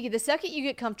gotta be sneaky. The second you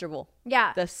get comfortable.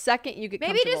 Yeah. The second you get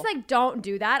maybe comfortable. just like don't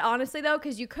do that, honestly though,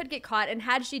 because you could get caught. And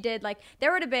had she did, like,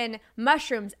 there would have been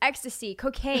mushrooms, ecstasy,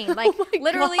 cocaine, like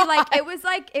literally, God. like it was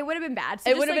like it would have been bad. So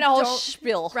it would have been a whole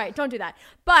spiel. Right. Don't do that.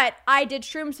 But I did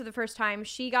shrooms for the first time.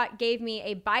 She gave me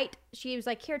a bite. She was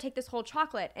like, here, take this whole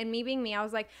chocolate. And me being me, I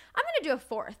was like, I'm going to do a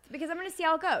fourth because I'm going to see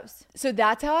how it goes. So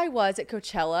that's how I was at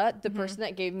Coachella. The person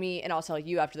that gave me, and I'll tell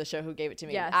you after the show who gave it to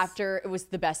me. Yes. After, it was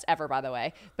the best ever, by the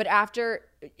way. But after,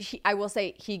 I will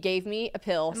say, he gave me a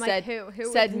pill, said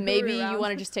maybe you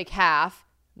want to just take half.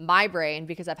 My brain,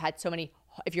 because I've had so many,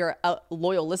 if you're a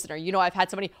loyal listener, you know I've had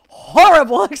so many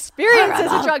horrible experiences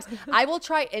with drugs. I will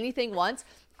try anything once.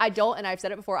 I don't, and I've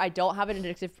said it before, I don't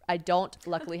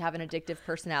luckily have an addictive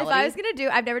personality. If I was going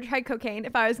to I've never tried cocaine.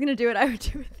 If I was going to do it, I would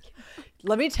do it with you.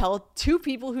 Let me tell two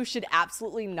people who should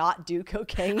absolutely not do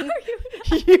cocaine.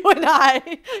 You and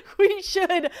I, we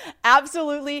should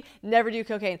absolutely never do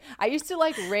cocaine. I used to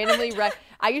like randomly,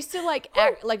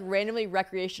 randomly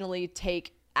recreationally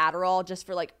take Adderall just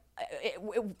for like,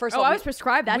 first of all, I was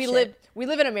prescribed that shit. We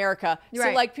live in America. You're so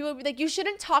right. like people would be like, you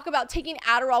shouldn't talk about taking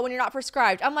Adderall when you're not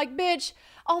prescribed. I'm like, bitch,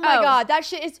 oh my God, that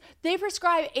shit is, they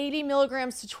prescribe 80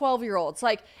 milligrams to 12-year-olds.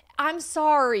 Like, I'm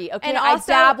sorry. Okay. And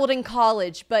also, I dabbled in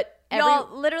college, but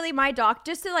y'all, literally my doc,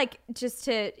 just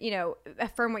to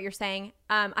affirm what you're saying.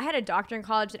 I had a doctor in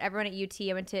college that everyone at UT,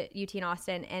 I went to UT in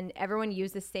Austin, and everyone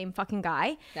used the same fucking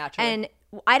guy. Naturally. And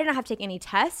I did not have to take any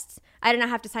tests. I did not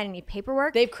have to sign any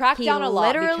paperwork. They've cracked down a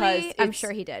lot because I'm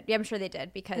sure he did. Yeah, I'm sure they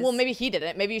did because. Well, maybe he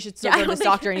didn't. Maybe you should still go to this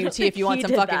doctor in UT if you want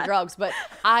some fucking drugs. But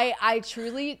I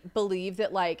truly believe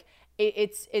that like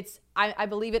I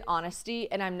believe in honesty,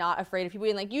 and I'm not afraid of people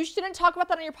being like, you shouldn't talk about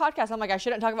that on your podcast. I'm like, I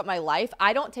shouldn't talk about my life.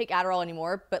 I don't take Adderall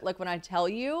anymore, but like when I tell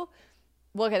you,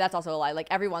 well, okay, that's also a lie. Like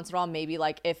every once in a while, maybe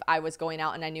like if I was going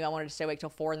out and I knew I wanted to stay awake till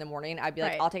 4 a.m, I'd be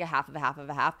like, I'll take a half of a half of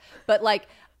a half. But like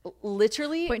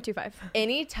literally 0.25.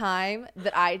 Any time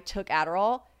that I took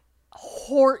Adderall,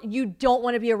 you don't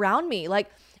want to be around me.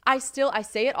 Like I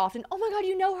say it often. Oh my God,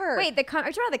 you know her. Wait, are you talking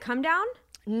about the come down?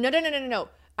 No.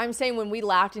 I'm saying when we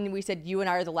laughed and we said you and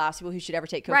I are the last people who should ever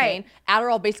take cocaine,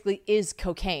 Adderall basically is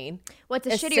cocaine. What's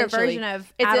a shittier version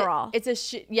of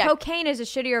Adderall? Yeah. Cocaine is a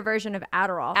shittier version of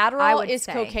Adderall. Adderall is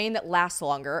cocaine that lasts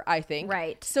longer, I think.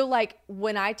 Right. So like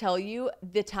when I tell you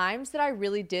the times that I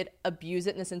really did abuse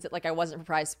it in the sense that like I wasn't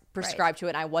prescribed to it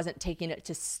and I wasn't taking it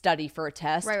to study for a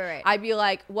test. Right. I'd be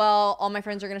like, well, all my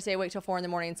friends are going to stay awake till 4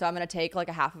 a.m, so I'm going to take like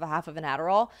a half of an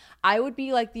Adderall. I would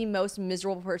be like the most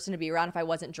miserable person to be around if I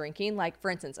wasn't drinking. Like for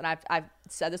instance, substance. And I've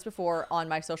said this before on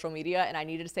my social media, and I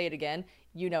needed to say it again.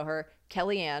 You know her,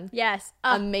 Kellyanne. Yes.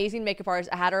 Amazing makeup artist.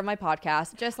 I had her on my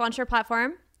podcast. Just launched her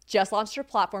platform.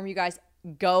 You guys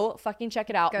go fucking check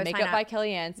it out. Go Makeup by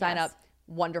Kellyanne. Sign up.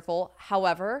 Wonderful.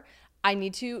 However, I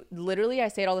need to literally, I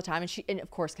say it all the time, and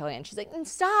of course Kellyanne, she's like,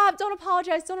 stop, don't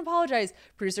apologize.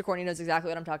 Producer Courtney knows exactly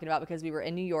what I'm talking about because we were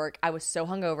in New York. I was so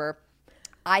hungover.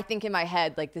 I think in my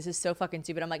head, like, this is so fucking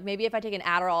stupid. I'm like, maybe if I take an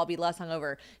Adderall, I'll be less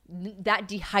hungover. That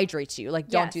dehydrates you. Like,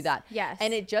 don't do that. Yes.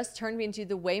 And it just turned me into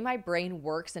the way my brain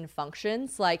works and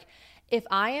functions. Like, if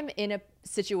I am in a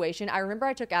situation, I remember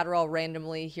I took Adderall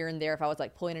randomly here and there if I was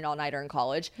like pulling an all-nighter in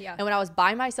college. Yeah. And when I was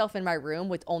by myself in my room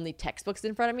with only textbooks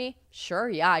in front of me, sure,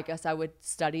 yeah, I guess I would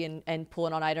study and pull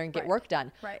an all-nighter and get work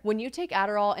done. Right. When you take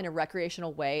Adderall in a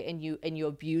recreational way and you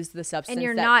abuse the substance, and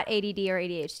you're not ADD or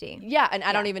ADHD. Yeah, and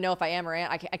I don't even know if I am or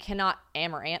ain't. I cannot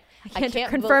am or ain't. I can't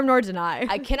confirm nor deny.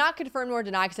 I cannot confirm nor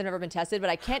deny because I've never been tested, but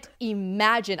I can't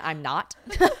imagine I'm not.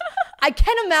 I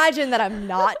can imagine that I'm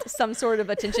not. Some sort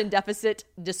of attention deficit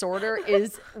disorder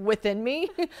is within me.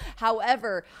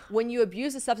 However, when you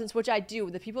abuse a substance, which I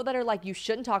do, the people that are like, you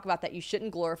shouldn't talk about that, you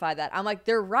shouldn't glorify that, I'm like,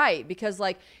 they're right. Because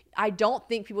like, I don't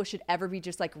think people should ever be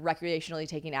just like recreationally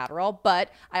taking Adderall,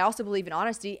 but I also believe in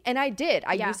honesty. And I did.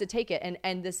 I used to take it.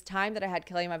 And this time that I had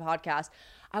Kelly on my podcast,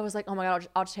 I was like, oh my God,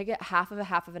 I'll take it half of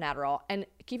an Adderall. And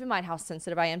keep in mind how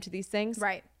sensitive I am to these things.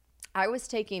 Right. I was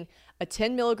taking a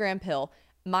 10 milligram pill.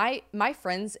 My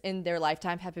friends in their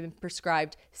lifetime have been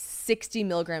prescribed 60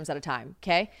 milligrams at a time,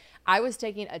 okay? I was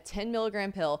taking a 10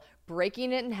 milligram pill,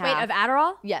 breaking it in half. Wait, of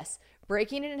Adderall? Yes.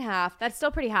 Breaking it in half. That's still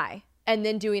pretty high. And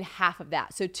then doing half of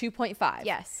that. So 2.5.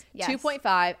 Yes. 2.5.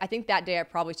 I think that day I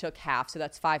probably took half, so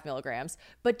that's 5 milligrams.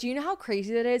 But do you know how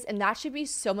crazy that is? And that should be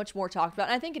so much more talked about.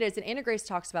 And I think it is. And Anna Grace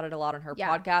talks about it a lot on her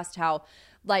podcast, how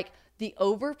like the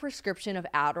overprescription of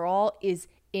Adderall is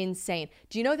insane.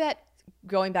 Do you know that,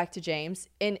 going back to James,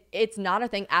 and it's not a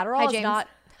thing. Adderall is not.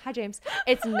 Hi, James.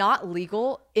 It's not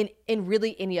legal in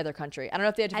really any other country. I don't know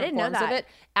if they have different forms of it.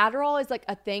 Adderall is like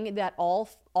a thing that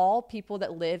all people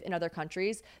that live in other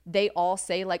countries, they all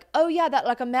say like, oh yeah, that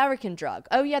like American drug.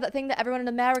 Oh yeah, that thing that everyone in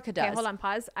America does. Okay, hold on,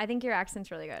 pause. I think your accent's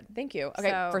really good. Thank you. Okay,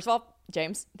 so, first of all,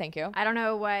 James, thank you. I don't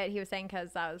know what he was saying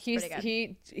because that was pretty good.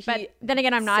 He but then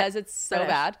again, I'm not. Says it's so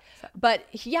British, bad. So. But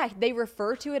yeah, they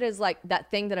refer to it as like that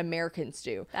thing that Americans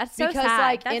do. That's so because sad.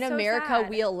 like That's in so America, sad.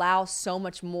 we allow so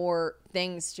much more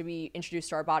things to be introduced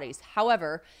to our bodies.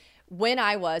 However, when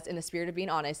I was, in the spirit of being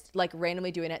honest, like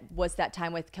randomly doing it, was that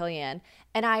time with Kellyanne,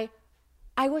 and I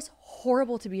was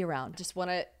horrible to be around. Just want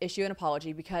to issue an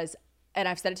apology because, and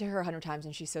I've said it to her 100 times,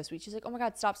 and she's so sweet. She's like, oh my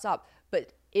God, stop.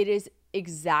 But it is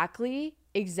exactly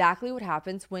what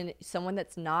happens when someone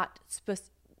that's not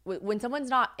when someone's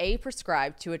not A,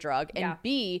 prescribed to a drug, and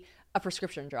B, a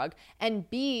prescription drug, and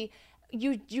B,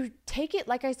 you take it,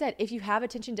 like I said, if you have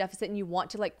attention deficit and you want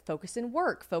to like focus in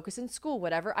work, focus in school,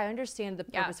 whatever, I understand the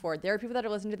purpose for it. There are people that are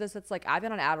listening to this that's like, I've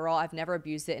been on Adderall, I've never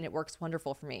abused it, and it works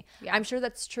wonderful for me. Yeah. I'm sure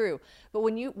that's true. But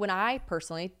when I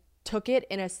personally took it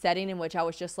in a setting in which I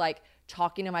was just like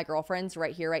talking to my girlfriends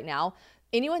right here, right now,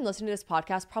 anyone listening to this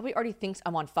podcast probably already thinks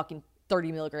I'm on fucking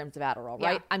 30 milligrams of Adderall,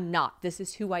 right? I'm not. This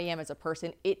is who I am as a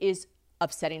person. It is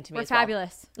upsetting to me. We're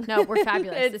fabulous. No, we're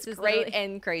fabulous. This is great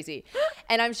and crazy.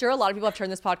 And I'm sure a lot of people have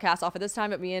turned this podcast off at this time,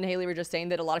 but me and Haley were just saying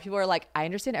that a lot of people are like, I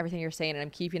understand everything you're saying and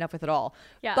I'm keeping up with it all.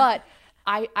 Yeah. But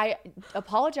I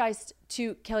apologized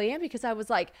to Kellyanne because I was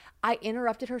like, I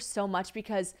interrupted her so much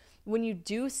because when you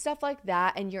do stuff like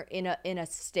that and you're in a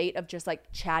state of just like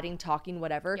chatting, talking,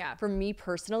 whatever, for me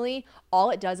personally, all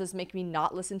it does is make me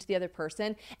not listen to the other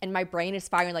person, and my brain is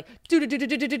firing like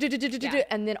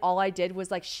and then all I did was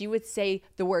like, she would say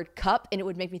the word cup and it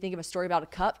would make me think of a story about a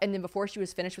cup, and then before she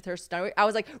was finished with her story, I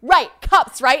was like, right,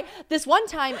 cups, right? This one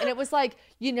time, and it was like,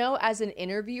 you know, as an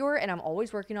interviewer, and I'm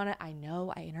always working on it, I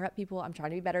know I interrupt people, I'm trying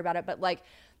to be better about it, but like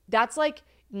that's like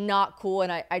not cool.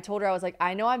 And I told her, I was like,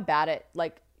 I know I'm bad at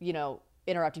like, you know,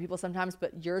 interrupting people sometimes,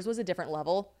 but yours was a different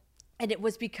level. And it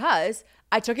was because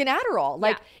I took an Adderall.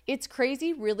 Like, it's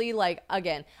crazy, really. Like,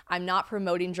 again, I'm not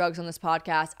promoting drugs on this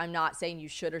podcast. I'm not saying you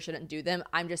should or shouldn't do them.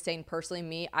 I'm just saying, personally,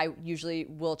 me, I usually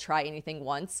will try anything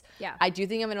once. Yeah. I do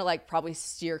think I'm going to, like, probably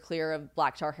steer clear of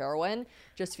black tar heroin.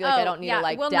 Just feel like I don't need to,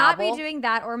 like, we'll dabble. Not be doing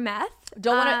that or meth.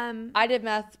 Don't want to. I did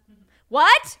meth.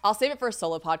 What? I'll save it for a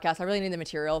solo podcast. I really need the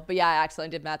material. But yeah, I accidentally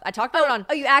did meth. I talked about it on.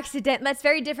 Oh, you accident. That's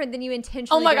very different than you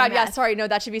intentionally. Oh my God, meth. yeah. Sorry, no,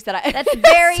 that should be said. That's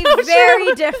very, so very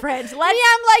true. different. Yeah, I'm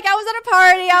like, I was at a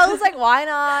party. I was like, why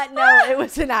not? No, it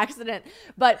was an accident.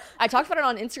 But I talked about it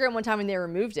on Instagram one time and they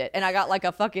removed it. And I got like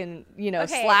a fucking,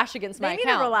 slash against my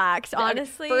account. Relax,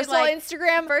 honestly. First of all,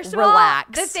 Instagram, first of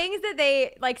relax. all, the things that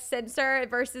they like censor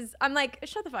versus, I'm like,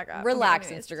 shut the fuck up. Relax,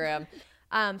 Instagram.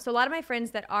 So a lot of my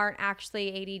friends that aren't actually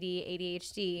ADD,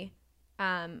 ADHD,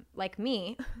 like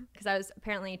me, because I was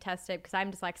apparently tested because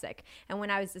I'm dyslexic. And when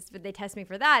they tested me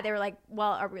for that, they were like,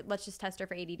 well, let's just test her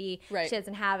for ADD. Right. She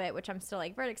doesn't have it, which I'm still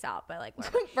like, verdict's out, but like,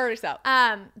 whatever. Verdict's out.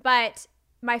 But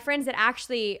my friends that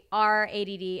actually are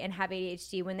ADD and have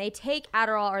ADHD, when they take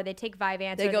Adderall or they take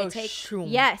Vyvanse, they go take, shoom.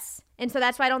 Yes. And so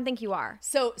that's why I don't think you are.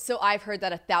 So I've heard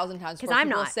that 1,000 times. Because I'm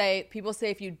not. People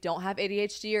say if you don't have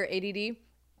ADHD or ADD,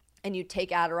 and you take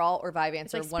Adderall or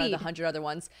Vyvanse or one of the 100 other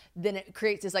ones, then it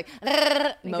creates this like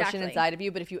motion inside of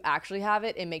you. But if you actually have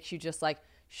it, it makes you just like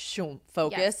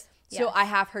focus. Yes. So Yes. I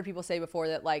have heard people say before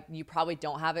that like you probably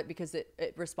don't have it because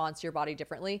it responds to your body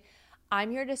differently. I'm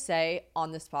here to say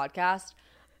on this podcast,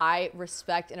 I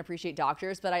respect and appreciate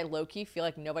doctors, but I low-key feel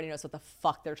like nobody knows what the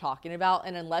fuck they're talking about.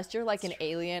 And unless you're like an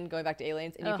alien, going back to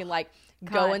aliens, and you can like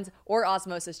go in, or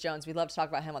Osmosis Jones, we love to talk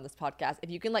about him on this podcast.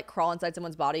 If you can like crawl inside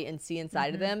someone's body and see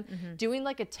inside of them, doing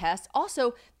like a test.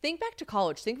 Also, think back to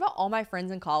college. Think about all my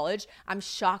friends in college. I'm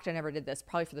shocked I never did this,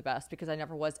 probably for the best, because I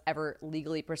never was ever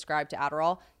legally prescribed to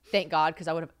Adderall. Thank God, because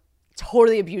I would have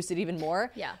totally abused it even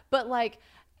more. Yeah. But like,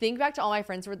 think back to all my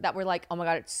friends that were like, oh my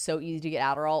God, it's so easy to get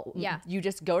Adderall. Yeah. You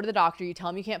just go to the doctor, you tell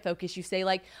them you can't focus. You say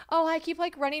like, oh, I keep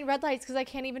like running red lights because I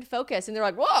can't even focus. And they're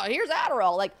like, whoa, here's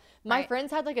Adderall. Like my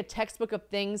friends had like a textbook of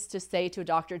things to say to a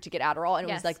doctor to get Adderall. And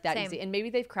it was like that easy. And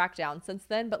maybe they've cracked down since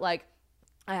then. But like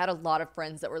I had a lot of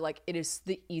friends that were like, it is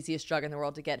the easiest drug in the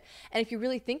world to get. And if you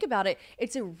really think about it,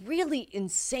 it's a really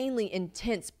insanely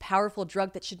intense, powerful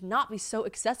drug that should not be so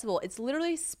accessible. It's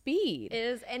literally speed. It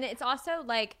is. And it's also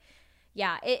like,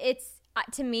 yeah, it's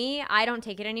to me, I don't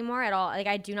take it anymore at all. Like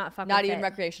I do not fuck with it. Not even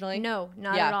recreationally? No,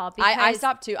 not at all. I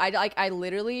stopped too. I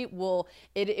literally will,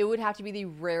 it would have to be the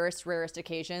rarest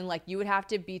occasion. Like you would have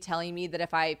to be telling me that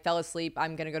if I fell asleep,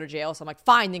 I'm going to go to jail. So I'm like,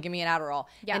 fine, then give me an Adderall.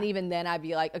 Yeah. And even then I'd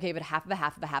be like, okay, but half of a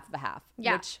half of a half of a half.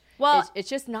 Yeah. Which it's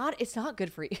just not, it's not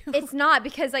good for you. It's not,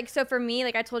 because like, so for me,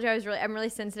 like I told you, I'm really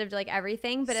sensitive to like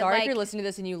everything. But sorry if you're listening to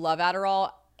this and you love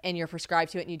Adderall and you're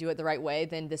prescribed to it and you do it the right way,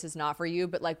 then this is not for you.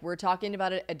 But like we're talking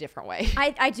about it a different way.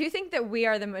 I do think that we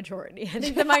are the majority. I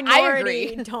think the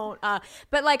minority don't.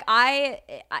 But like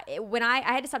when I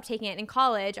had to stop taking it in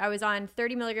college, I was on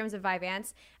 30 milligrams of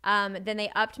Vyvanse. Then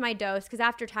they upped my dose because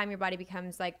after time your body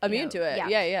becomes like immune to it.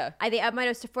 Yeah. They upped my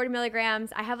dose to 40 milligrams.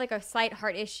 I have like a slight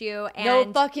heart issue. And,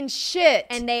 no fucking shit.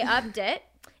 And they upped it.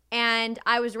 And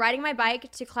I was riding my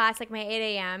bike to class like my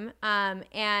 8 a.m.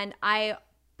 And I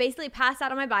basically passed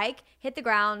out on my bike, hit the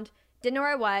ground, didn't know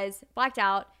where I was, blacked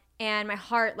out, and my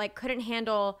heart like couldn't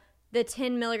handle the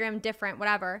 10 milligram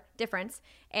difference.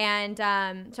 And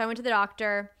so I went to the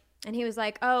doctor and he was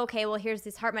like, oh, okay, well, here's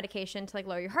this heart medication to like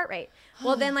lower your heart rate.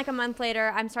 Well, then like a month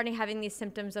later, I'm starting having these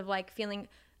symptoms of like feeling,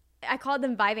 I called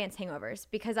them Vyvanse hangovers,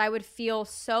 because I would feel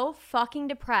so fucking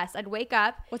depressed. I'd wake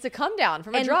up. What's a come down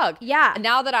from a drug? Yeah. And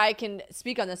now that I can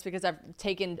speak on this because I've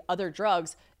taken other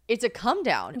drugs, it's a come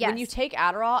down. Yes. When you take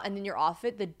Adderall and then you're off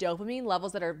it, the dopamine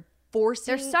levels that are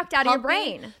they're sucked out of your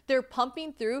brain. They're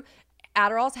pumping through.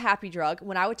 Adderall's a happy drug.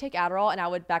 When I would take Adderall and I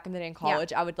would, back in the day in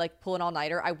college, I would like pull an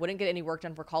all-nighter. I wouldn't get any work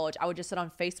done for college. I would just sit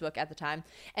on Facebook at the time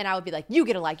and I would be like, you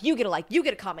get a like, you get a like, you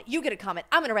get a comment, you get a comment.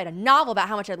 I'm going to write a novel about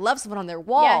how much I love someone on their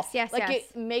wall. Yes.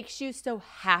 It makes you so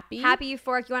happy. Happy,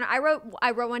 euphoric. I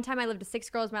wrote one time, I lived with 6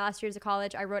 girls my last years of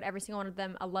college. I wrote every single one of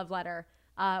them a love letter.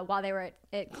 While they were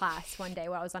at class one day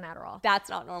while I was on Adderall. That's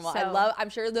not normal. I'm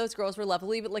sure those girls were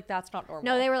lovely, but like that's not normal.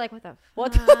 No, they were like, what the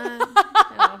fuck? But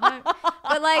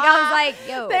like I was like,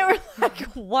 yo. They were like,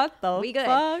 what the we good.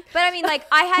 fuck? But I mean, like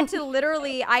I had to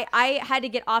literally, I had to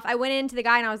get off. I went into the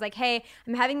guy and I was like, hey,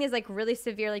 I'm having these like really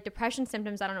severe like depression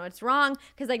symptoms. I don't know what's wrong,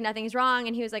 because like nothing's wrong.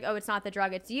 And he was like, oh, it's not the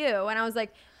drug, it's you. And I was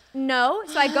like, no.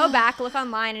 So I go back, look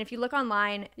online, and if you look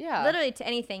online, literally to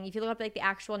anything, if you look up like the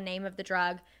actual name of the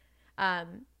drug,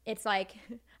 it's like,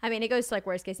 I mean, it goes to like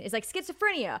worst case. It's like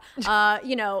schizophrenia,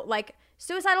 like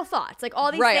suicidal thoughts, like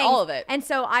all these things. All of it. And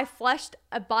so I flushed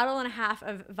a bottle and a half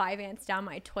of Vyvanse down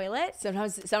my toilet.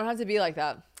 Sometimes it'd be like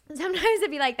that.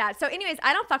 So anyways,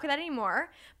 I don't fuck with that anymore,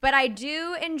 but I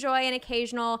do enjoy an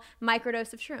occasional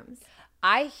microdose of shrooms.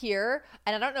 I hear,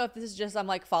 and I don't know if this is just I'm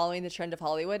like following the trend of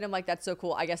Hollywood. And I'm like, that's so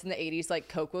cool. I guess in the 80s, like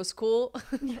Coke was cool.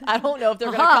 I don't know if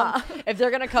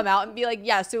they're gonna come out and be like,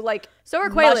 yeah, so like are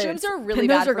Quaaludes. Mushrooms are really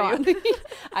bad for you.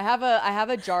 I have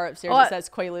a jar upstairs that says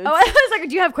Quaaludes. Oh, I was like,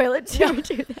 do you have Quaaludes?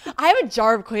 No. I have a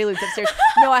jar of Quaaludes upstairs.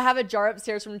 No, I have a jar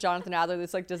upstairs from Jonathan Adler,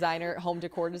 this like designer, home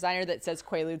decor designer, that says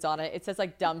Quaaludes on it. It says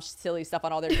like dumb, silly stuff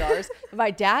on all their jars.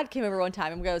 My dad came over one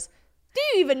time and goes, do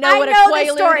you even know what a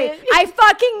Quaalude is? I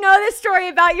fucking know this story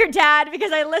about your dad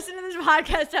because I listened to this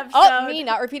podcast episode. Oh, me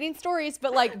not repeating stories,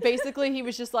 but like basically he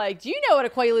was just like, do you know what a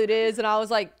Quaalude is? And I was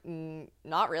like,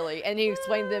 not really. And he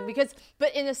explained them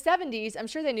but in the 70s, I'm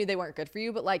sure they knew they weren't good for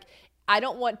you, but like, I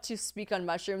don't want to speak on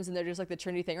mushrooms and they're just like the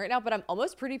trendy thing right now, but I'm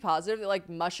almost pretty positive that like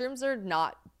mushrooms are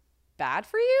not bad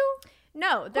for you.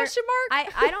 No, question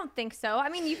mark. I don't think so. I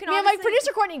mean, you can. Man, like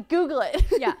producer Courtney, Google it.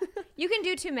 Yeah, you can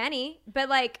do too many, but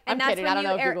like, and I'm that's kidding.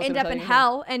 when you end up in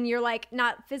hell, and you're like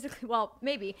not physically. Well,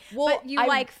 maybe. Well, but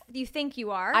you think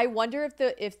you are. I wonder if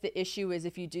the issue is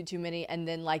if you do too many, and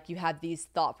then like you have these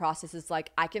thought processes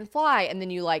like I can fly, and then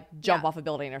you like jump off a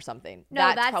building or something.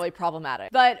 No, that's probably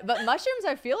problematic. But mushrooms,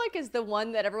 I feel like is the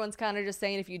one that everyone's kind of just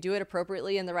saying if you do it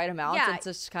appropriately in the right amounts, it's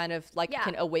just kind of like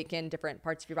can awaken different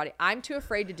parts of your body. I'm too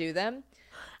afraid to do them.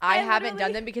 I haven't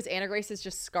done them because Anna Grace has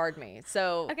just scarred me.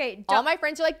 So all my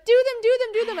friends are like, do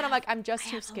them. And I'm like, I'm just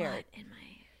too scared.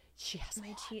 She has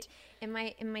my cheese. In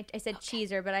my, I said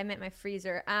cheeser, but I meant my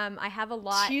freezer. I have a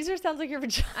lot. Cheeser sounds like your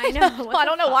vagina. I know. I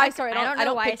don't know why. Sorry, I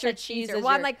don't picture I said cheeser. Well,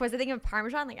 I'm like, was I thinking of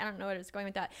Parmesan? Like, I don't know what I was going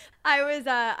with that.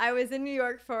 I was in New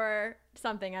York for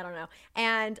something, I don't know,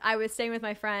 and I was staying with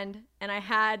my friend, and I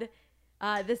had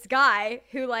this guy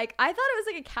who like I thought it was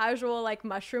like a casual like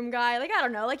mushroom guy, like I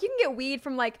don't know, like you can get weed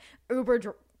from like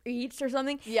Uber Eats or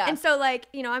something. Yeah. And so like,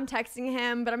 you know, I'm texting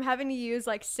him, but I'm having to use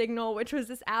like Signal, which was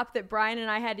this app that Brian and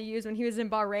I had to use when he was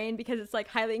in Bahrain because it's like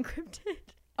highly encrypted.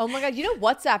 Oh my God, you know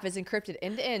WhatsApp is encrypted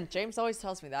end to end. James always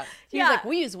tells me that. He's like,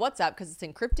 we use WhatsApp because it's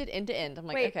encrypted end to end. I'm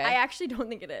like, okay. I actually don't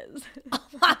think it is.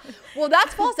 Well,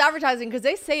 that's false advertising because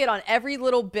they say it on every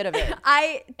little bit of it.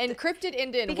 Encrypted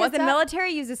end to end. Because the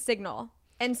military uses Signal.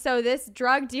 And so this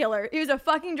drug dealer, he was a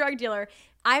fucking drug dealer.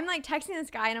 I'm like texting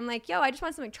this guy and I'm like, yo, I just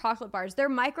want some like chocolate bars. They're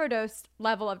microdose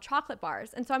level of chocolate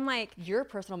bars. And so I'm like, your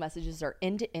personal messages are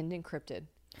end to end encrypted.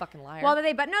 Fucking liar. Well,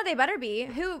 they better be.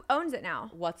 Who owns it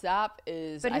now? WhatsApp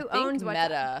is, but who owns Meta.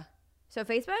 WhatsApp? So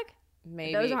Facebook?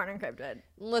 Maybe. Those aren't encrypted.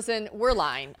 Listen, we're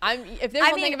lying. If there's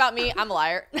one thing about me, I'm a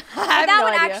liar. That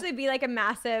would actually be like a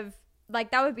massive,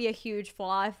 like that would be a huge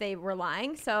flaw if they were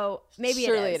lying. So maybe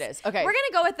surely it is. Okay. We're going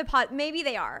to go with the pot. Maybe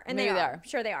they are. And maybe they are.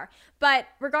 Sure they are. But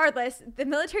regardless, the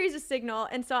military is a Signal.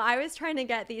 And so I was trying to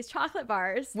get these chocolate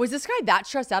bars. Was this guy that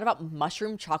stressed out about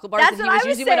mushroom chocolate bars? That's what I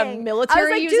was using. What a military I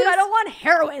was like, uses? Dude, I don't want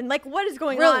heroin. Like, what is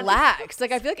going on? Relax.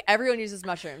 Like, I feel like everyone uses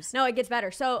mushrooms. No, it gets better.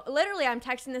 So literally, I'm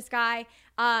texting this guy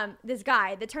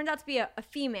that turns out to be a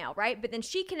female, right? But then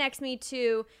she connects me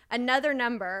to another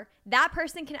number. That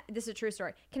person, this is a true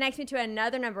story, connects me to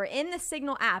another number in the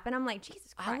Signal app. And I'm like,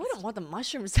 Jesus Christ. I wouldn't want the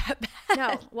mushrooms that bad.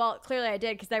 No, well, clearly I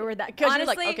did because they were that. Because you're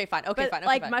like, okay, fine.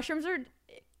 Like mushrooms are,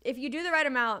 if you do the right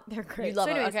amount, they're great. You love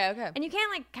it. Okay. And you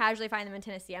can't like casually find them in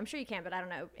Tennessee. I'm sure you can, but I don't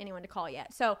know anyone to call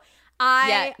yet. So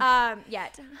yet.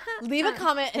 Leave a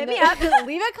comment. Hit me up.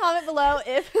 Leave a comment below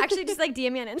if actually just like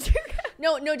DM me on Instagram.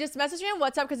 No, just message me on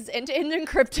WhatsApp because it's end-to-end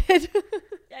encrypted.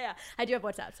 Yeah. I do have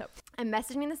WhatsApp. So I'm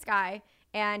messaging this guy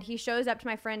and he shows up to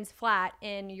my friend's flat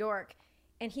in New York.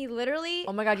 And he literally...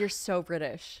 Oh my God, you're so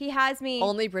British. He has me...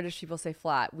 Only British people say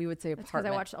flat. We would say apartment. Because I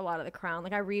watched a lot of The Crown.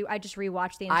 Like I just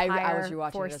rewatched the entire I was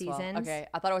rewatching 4 it as seasons. Well. Okay,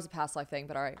 I thought it was a past life thing,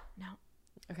 but all right. No.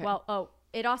 Okay. Well,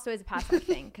 it also is a past life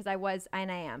thing because I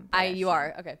am. British. You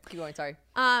are. Okay, keep going. Sorry.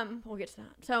 We'll get to that.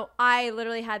 So I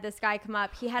literally had this guy come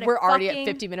up. We're already at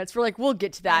 50 minutes. We're like, we'll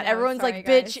get to that. Everyone's like,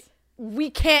 bitch. Guys.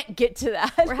 We can't get to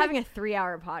that. We're having a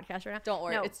 3-hour podcast right now. Don't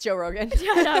worry. No. It's Joe Rogan.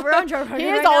 Yeah, we're on Joe Rogan. He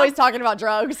is always talking about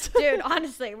drugs. Dude,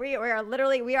 honestly, we're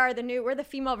the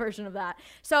female version of that.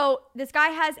 So this guy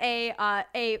has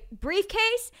a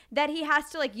briefcase that he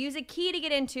has to like use a key to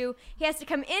get into. He has to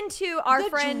come into our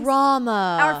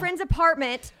friend's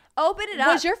apartment, open it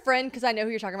up. Was your friend, because I know who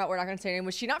you're talking about, we're not going to say her name,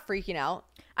 was she not freaking out?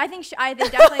 I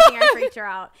definitely think I freaked her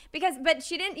out but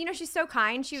she didn't, she's so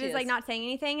kind. She was like not saying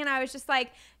anything. And I was just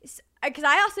like, because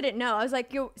I also didn't know. I was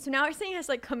like, yo, so now you're saying he has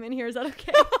to like come in here. Is that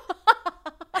okay?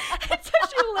 And so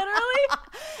she literally,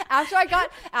 after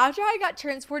I got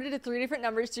transported to 3 different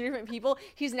numbers, 2 different people,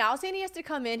 he's now saying he has to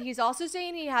come in. He's also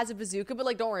saying he has a bazooka, but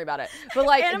like, don't worry about it. But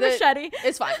like, and a machete.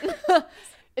 It's fine.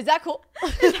 Is that cool?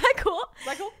 Is that cool?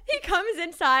 He comes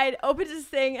inside, opens his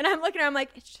thing, and I'm looking at him like,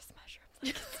 it's just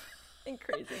mushrooms. Like,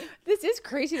 crazy. This is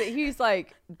crazy that he's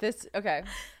like this. Okay.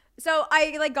 So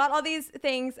I like got all these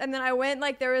things, and then I went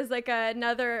like there was like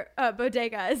another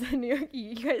bodega, as in New York,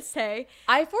 you guys say.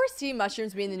 I foresee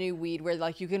mushrooms being the new weed, where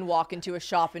like you can walk into a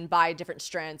shop and buy different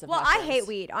strands of mushrooms. I hate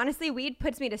weed. Honestly, weed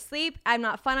puts me to sleep. I'm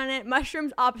not fun on it.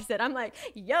 Mushrooms, opposite. I'm like,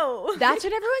 yo. That's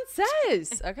what everyone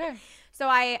says. Okay. So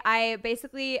I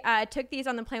basically took these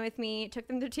on the plane with me, took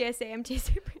them to TSA. I'm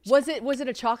TSA. Was it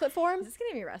a chocolate form? Is this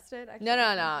getting me arrested? Actually?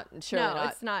 No. Surely no,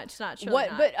 not. it's not. It's not.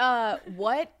 What? Not.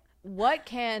 But what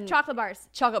can chocolate bars?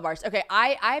 Chocolate bars. Okay,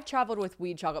 I've traveled with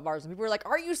weed chocolate bars, and people were like,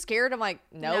 "Are you scared?" I'm like,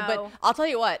 "No," but I'll tell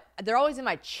you what, they're always in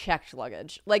my checked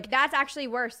luggage. Like that's actually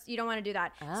worse. You don't want to do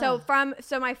that. So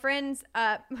my friend's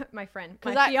my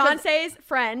fiance's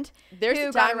friend. There's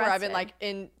a time where I've been like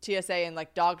in TSA and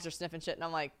like dogs are sniffing shit, and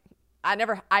I'm like, I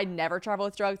never travel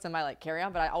with drugs in my like carry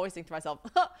on, but I always think to myself,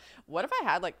 what if I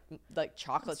had like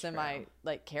chocolates in my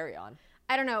like carry on?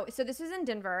 I don't know. So this was in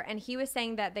Denver, and he was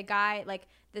saying that the guy, like,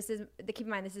 keep in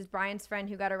mind, this is Brian's friend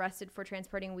who got arrested for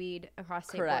transporting weed across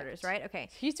state borders, right? Okay.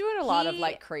 He's doing a lot of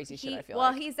like crazy shit, I feel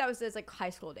like. Well, that was his like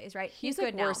high school days, right? He's good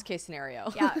like now. worst case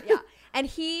scenario. Yeah. And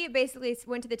he basically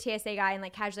went to the TSA guy and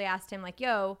like casually asked him like,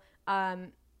 yo,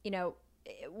 you know,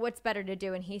 what's better to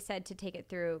do? And he said to take it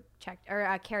through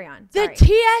carry on. The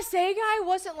TSA guy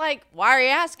wasn't like, why are you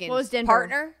asking? Well, it was Denver.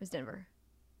 Partner? It was Denver.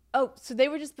 Oh, so they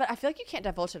were just, but I feel like you can't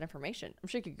divulge that information. I'm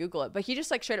sure you could Google it, but he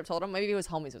just like straight up told him. Maybe he was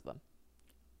homies with them.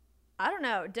 I don't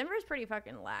know. Denver's pretty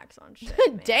fucking lax on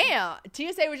shit. Damn.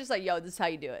 TSA was just like, yo, this is how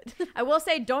you do it. I will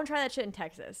say, don't try that shit in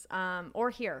Texas, or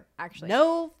here, actually.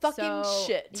 No fucking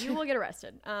shit. You will get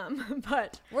arrested.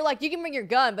 But we're like, you can bring your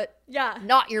gun, but yeah,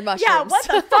 not your mushrooms. Yeah, what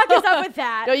the fuck is up with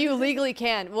that? No, you legally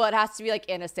can. Well, it has to be like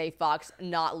in a safe box,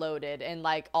 not loaded, and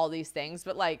like all these things.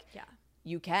 But like, yeah.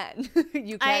 You can.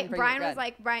 You can. Brian was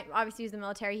like, Brian obviously was in the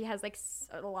military. He has like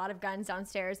a lot of guns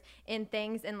downstairs in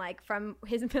things and like from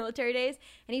his military days.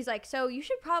 And he's like, so you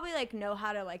should probably like know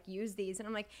how to like use these. And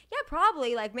I'm like, yeah,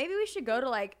 probably. Like maybe we should go to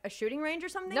like a shooting range or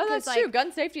something. No, that's true.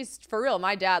 Gun safety is for real.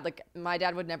 My dad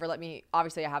would never let me.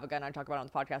 Obviously, I have a gun. I talked about it on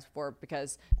the podcast before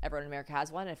because everyone in America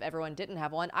has one. If everyone didn't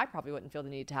have one, I probably wouldn't feel the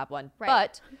need to have one. Right.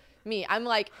 But me,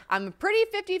 I'm pretty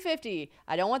 50-50.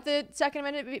 I don't want the Second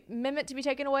Amendment to be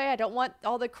taken away. I don't want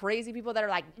all the crazy people that are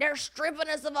like, they're stripping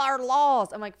us of our laws.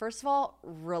 I'm like, first of all,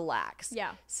 relax.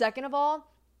 Yeah. Second of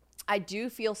all, I do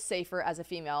feel safer as a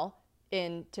female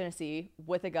in Tennessee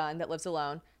with a gun that lives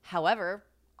alone. However,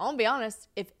 I'll be honest,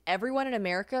 if everyone in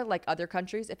America, like other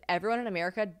countries, if everyone in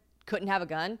America couldn't have a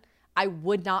gun, I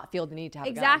would not feel the need to have a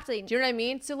gun. Exactly. Do you know what I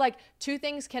mean? So like two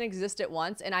things can exist at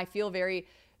once, and I feel very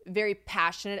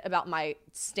passionate about my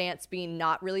stance being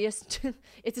not really it's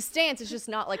a stance. It's just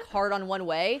not like hard on one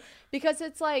way, because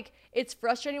it's like, it's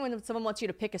frustrating when someone wants you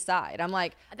to pick a side. I'm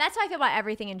like, that's how I feel about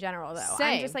everything in general though.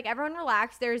 Same. I'm just like, everyone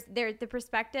relax. There's the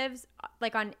perspectives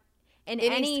like on in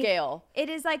any scale. It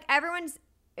is like everyone's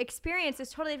experience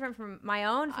is totally different from my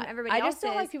own, from everybody else's. I just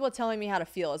don't like people telling me how to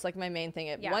feel. It's like my main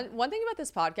thing. One thing about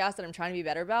this podcast that I'm trying to be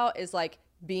better about is like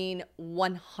being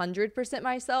 100%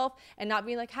 myself and not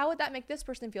being like, how would that make this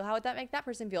person feel? How would that make that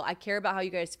person feel? I care about how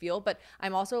you guys feel, but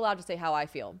I'm also allowed to say how I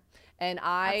feel. And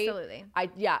Absolutely.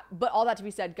 But all that to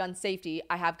be said, gun safety,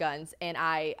 I have guns, and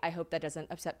I hope that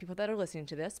doesn't upset people that are listening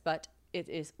to this, but it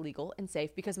is legal and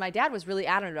safe, because my dad was really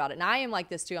adamant about it. And I am like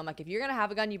this too. I'm like, if you're going to have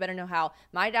a gun, you better know how.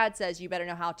 My dad says you better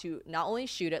know how to not only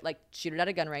shoot it, like shoot it at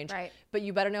a gun range, right, but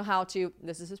you better know how to,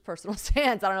 this is his personal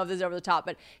stance, I don't know if this is over the top,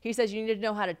 but he says you need to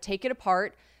know how to take it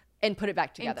apart and put it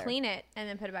back together. And clean it and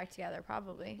then put it back together,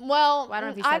 probably. Well, I don't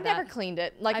know if you said I've never cleaned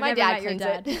it. Like my dad cleans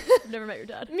it. I've never met your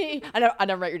dad. Me, I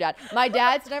never met your dad. My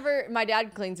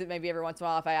dad cleans it maybe every once in a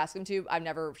while if I ask him to. I've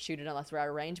never shoot it unless we're out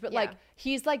of range. But like,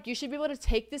 he's like, you should be able to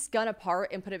take this gun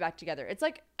apart and put it back together. It's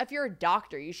like, if you're a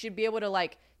doctor, you should be able to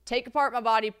like take apart my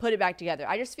body, put it back together.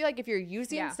 I just feel like if you're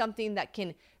using something that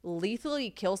can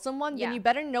lethally kill someone, then you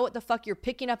better know what the fuck you're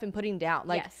picking up and putting down.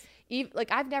 Like,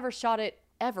 like I've never shot it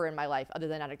ever in my life other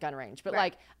than at a gun range, but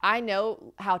like I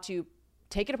know how to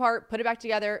take it apart, put it back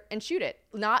together, and shoot it,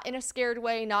 not in a scared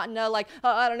way, not in a like,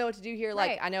 oh, I don't know what to do here,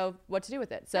 like I know what to do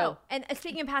with it. So and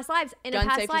speaking of past lives, in a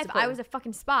past life I was a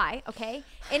fucking spy. Okay,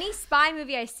 any spy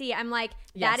movie I see, I'm like,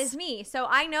 that is me. So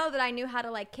I know that I knew how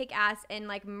to like kick ass and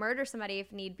like murder somebody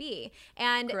if need be.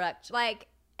 And like,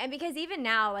 and because even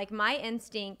now, like my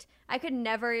instinct, I could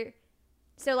never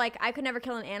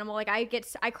kill an animal. Like I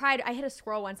cried. I hit a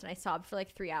squirrel once and I sobbed for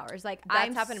like 3 hours. Like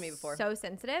that's happened to me before. So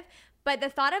sensitive. But the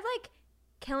thought of like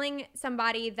killing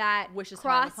somebody that wishes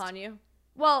harm upon you.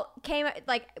 Well, came at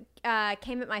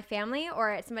my family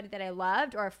or at somebody that I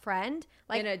loved or a friend.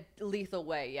 Like in a lethal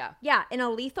way, Yeah, in a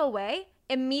lethal way.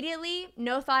 immediately,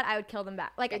 no thought, I would kill them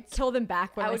back. Like, I'd kill them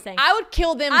back. What am I saying? I would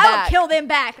kill them back. I would kill them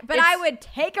back, but I would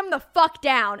take them the fuck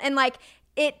down. And like,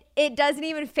 it doesn't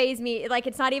even faze me. Like,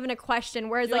 it's not even a question.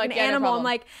 Whereas like an animal, I'm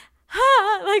like,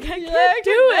 like I can't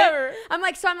do it. I'm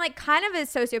like kind of a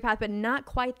sociopath, but not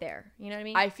quite there. You know what I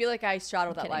mean? I feel like I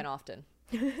straddle that line often.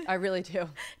 I really do.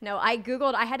 No, I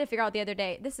had to figure out the other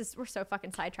day. We're so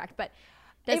fucking sidetracked, but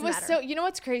it was matter. So, you know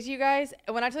what's crazy, you guys?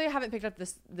 When I tell you I haven't picked up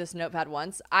this notepad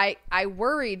once, I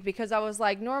worried because I was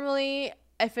like, normally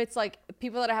if it's like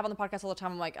people that I have on the podcast all the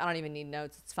time, I'm like, I don't even need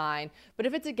notes. It's fine. But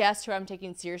if it's a guest who I'm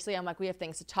taking seriously, I'm like, we have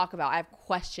things to talk about. I have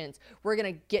questions. We're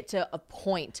going to get to a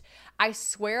point. I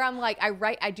swear I'm like,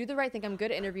 I do the right thing. I'm a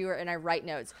good interviewer and I write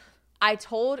notes. I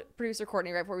told producer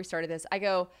Courtney right before we started this, I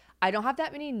go, I don't have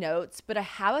that many notes, but I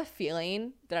have a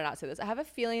feeling, did I not say this? I have a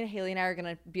feeling Haley and I are going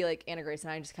to be like Anna Grace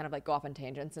and I just kind of like go off on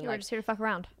tangents. And we're just here to fuck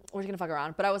around. We're just going to fuck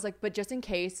around. But I was like, but just in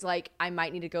case, like I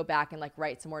might need to go back and like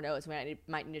write some more notes. We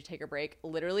might need to take a break.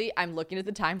 Literally, I'm looking at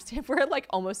the timestamp. We're at like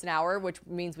almost an hour, which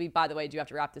means we, by the way, do have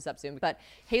to wrap this up soon. But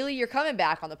Haley, you're coming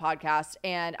back on the podcast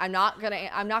and I'm not going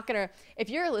to, if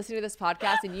you're listening to this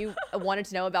podcast and you wanted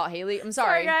to know about Haley, I'm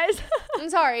sorry. Sorry, guys. I'm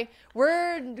sorry.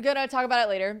 We're going to talk about it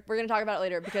later. We're going to talk about it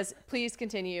later because please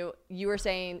continue. You were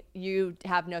saying you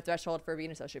have no threshold for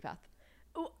being a sociopath.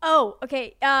 Oh,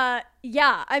 okay.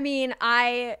 Yeah. I mean,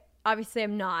 I obviously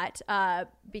am not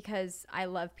because I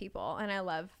love people and I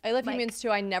love humans too.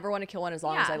 I never want to kill one as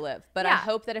long as I live. But I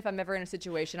hope that if I'm ever in a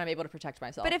situation, I'm able to protect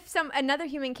myself. But if another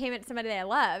human came at somebody that I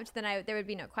loved, then there would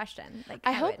be no question. Like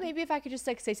I hope maybe if I could just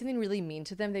like say something really mean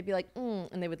to them, they'd be like,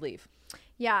 and they would leave.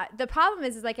 Yeah. The problem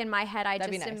is like in my head, I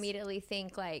just immediately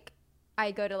think like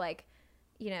I go to like,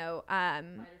 you know,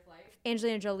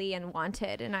 Angelina Jolie and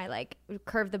Wanted, and I like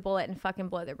curve the bullet and fucking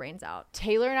blow their brains out.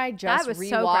 Taylor and I just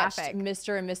rewatched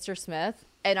Mr. and Mr. Smith,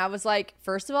 and I was like,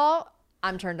 first of all,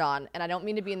 I'm turned on, and I don't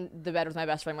mean to be in the bed with my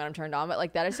best friend when I'm turned on, but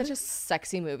like that is such a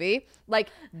sexy movie. Like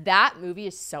that movie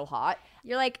is so hot.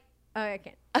 You're like, oh, I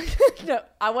can't. No,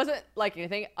 I wasn't like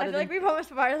anything. I feel like we've almost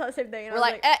provided the same thing. And we're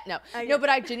like, no, but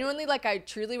I genuinely like, I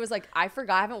truly was like, I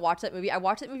forgot I haven't watched that movie. I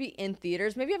watched that movie in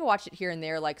theaters. Maybe I've watched it here and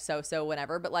there, like so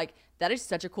whenever. But like, that is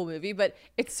such a cool movie. But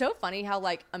it's so funny how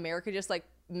like America just like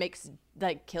makes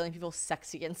like killing people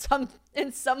sexy in some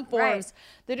forms. Right.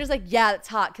 They're just like, yeah, it's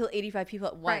hot. Kill 85 people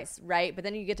at once, right? But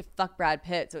then you get to fuck Brad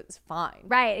Pitt, so it's fine.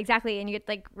 Right, exactly. And you get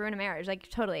like ruin a marriage, like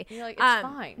totally. And you're like, it's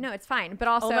fine. No, it's fine. But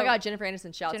also, oh my God, Jennifer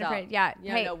Aniston shouts out. Yeah.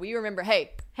 Hey, no, we remember.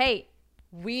 Hey,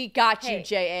 we got you,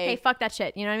 J.A. Hey, fuck that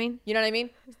shit. You know what I mean? You know what I mean?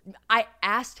 I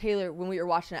asked Taylor when we were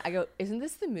watching it, I go, isn't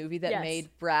this the movie that made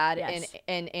Brad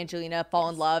and Angelina fall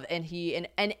in love? And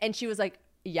she was like,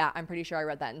 yeah, I'm pretty sure I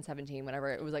read that in 17,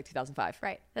 whenever it was like 2005.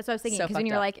 Right. That's what I was thinking. Because when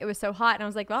you were like, it was so hot. And I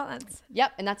was like, well, that's.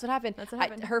 Yep. And that's what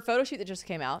happened. Her photo shoot that just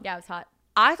came out. Yeah, it was hot.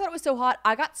 I thought it was so hot.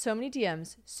 I got so many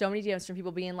DMs from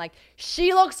people being like,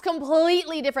 she looks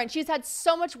completely different. She's had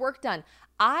so much work done.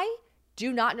 I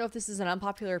do not know if this is an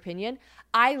unpopular opinion.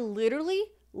 I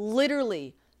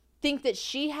literally think that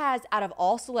she has, out of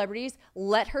all celebrities,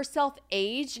 let herself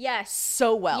age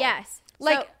so well. Yes.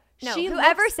 Like, no,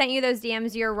 whoever sent you those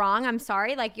DMs, you're wrong. I'm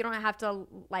sorry. Like, you don't have to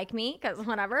like me because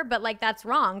whatever. But like, that's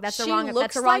wrong. That's a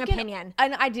wrong opinion.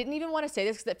 And I didn't even want to say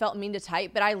this because it felt mean to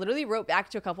type. But I literally wrote back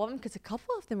to a couple of them because a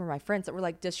couple of them were my friends that were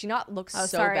like, "Does she not look so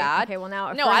bad?" Okay, well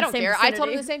now no, I don't care. I told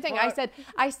them the same thing. What?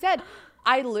 I said,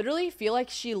 I literally feel like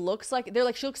she looks like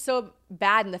she looks so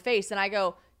bad in the face, and I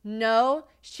go, no,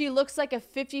 she looks like a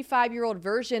 55-year-old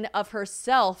version of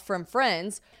herself from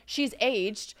Friends. She's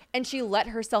aged and she let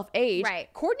herself age.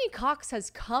 Right. Courtney Cox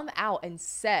has come out and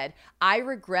said, I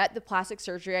regret the plastic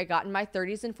surgery I got in my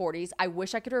 30s and 40s. I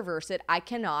wish I could reverse it. I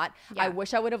cannot. Yeah. I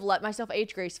wish I would have let myself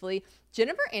age gracefully.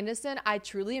 Jennifer Aniston, I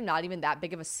truly am not even that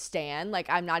big of a stan. Like,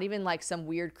 I'm not even like some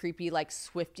weird, creepy, like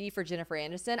Swiftie for Jennifer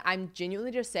Aniston. I'm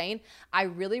genuinely just saying, I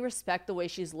really respect the way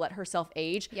she's let herself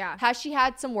age. Yeah. Has she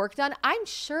had some work done? I'm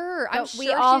sure.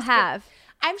 We all have.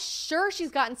 I'm sure she's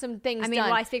gotten some things done.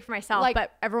 Well, I speak for myself, like,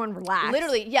 but everyone relax.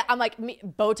 Literally, yeah. I'm like,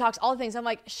 Botox, all the things. I'm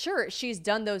like, sure, she's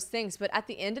done those things. But at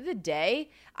the end of the day,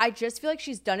 I just feel like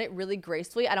she's done it really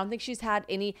gracefully. I don't think she's had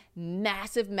any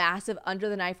massive under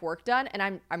the knife work done.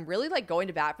 And I'm really like going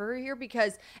to bat for her here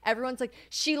because everyone's like,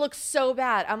 she looks so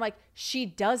bad. I'm like, she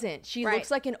doesn't. She looks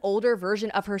like an older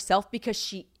version of herself because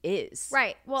she is.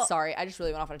 Right. Well, sorry, I just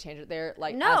really went off on a tangent there,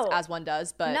 like as one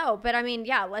does. But no, but I mean,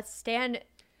 yeah, let's stand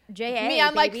J.A. Me,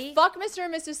 I'm baby. like, fuck Mr.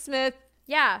 and Mrs. Smith.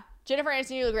 Yeah. Jennifer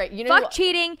Aniston, you look great. You know, fuck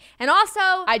cheating. And also,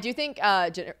 I do think,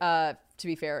 to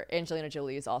be fair, Angelina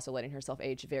Jolie is also letting herself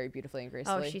age very beautifully and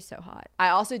gracefully. Oh, she's so hot. I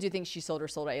also do think she sold her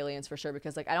soul to aliens for sure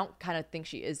because, like, I don't kind of think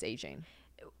she is aging.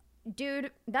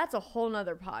 Dude, that's a whole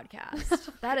nother podcast.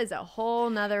 That is a whole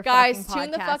nother Guys, fucking podcast.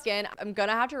 tune the fuck in. I'm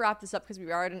gonna have to wrap this up because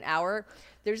we are at an hour.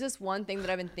 There's this one thing that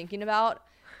I've been thinking about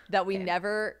that we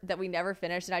never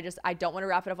finished, and I don't want to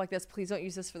wrap it up like this. Please don't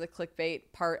use this for the clickbait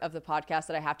part of the podcast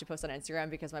that I have to post on Instagram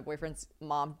because my boyfriend's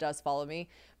mom does follow me.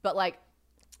 But like,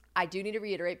 I do need to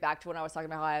reiterate back to when I was talking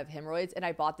about how I have hemorrhoids, and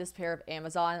I bought this pair of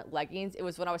Amazon leggings. It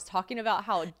was when I was talking about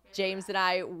how James and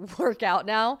I work out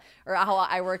now, or how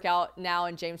I work out now,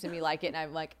 and James and me like it. And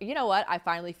I'm like, you know what? I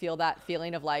finally feel that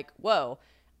feeling of like, whoa,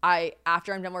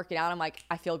 after I'm done working out, I'm like,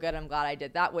 I feel good. I'm glad I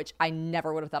did that, which I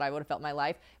never would have thought I would have felt in my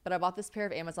life. But I bought this pair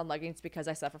of Amazon leggings because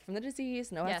I suffer from the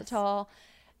disease, no yes. hesital.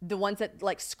 The ones that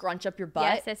like scrunch up your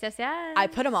butt. Yes. I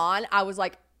put them on. I was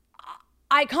like,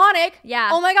 iconic. Yeah.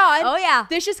 Oh my God. Oh yeah.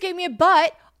 This just gave me a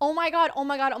butt. Oh my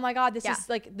God. This is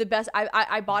like the best.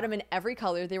 I bought them in every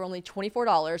color. They were only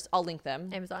 $24. I'll link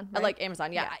them. Amazon. Right? I like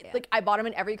Amazon. Yeah. Like I bought them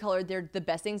in every color. They're the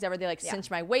best things ever. They like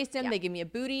cinch my waist in. They give me a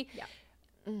booty.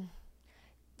 Yeah.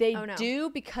 They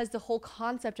do, because the whole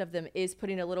concept of them is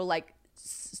putting a little like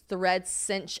thread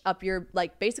cinch up your,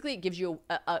 like, basically it gives you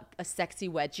a sexy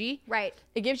wedgie. Right.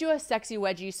 It gives you a sexy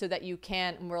wedgie so that you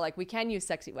can, and we're like, we can use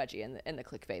sexy wedgie in the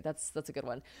clickbait. That's a good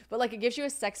one. But like, it gives you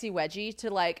a sexy wedgie to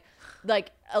like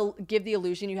give the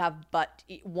illusion you have butt,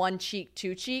 one cheek,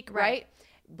 two cheek, right?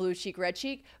 Blue cheek, red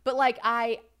cheek. But like,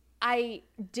 I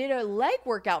did a leg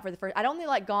workout for the first, I'd only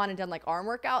like gone and done like arm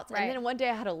workouts. Right. And then one day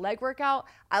I had a leg workout.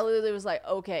 I literally was like,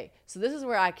 okay, so this is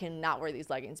where I cannot wear these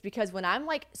leggings, because when I'm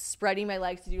like spreading my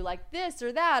legs to do like this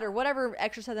or that or whatever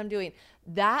exercise I'm doing,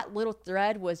 that little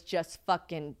thread was just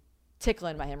fucking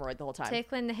tickling my hemorrhoid the whole time.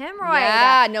 Tickling the hemorrhoid.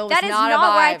 Yeah, no, that is not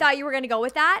where I thought you were going to go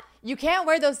with that. You can't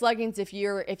wear those leggings if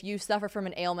you suffer from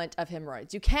an ailment of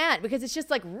hemorrhoids. You can't, because it's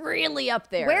just like really up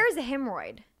there. Where is a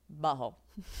hemorrhoid? Butthole.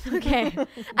 Okay.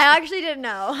 I actually didn't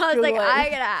know. I was like, I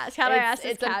gotta ask. How do I ask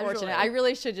this It's casually? unfortunate. I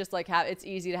really should just like it's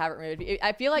easy to have it removed.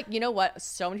 I feel like, you know what?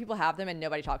 So many people have them and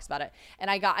nobody talks about it.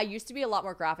 And I used to be a lot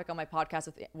more graphic on my podcast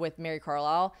with Mary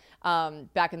Carlisle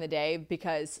back in the day,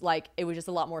 because like it was just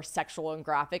a lot more sexual and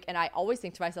graphic. And I always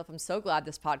think to myself, I'm so glad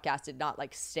this podcast did not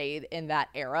like stay in that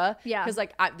era. Yeah. Because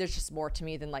like there's just more to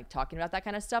me than like talking about that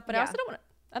kind of stuff. But I also don't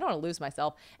want to lose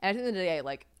myself. And at the end of the day,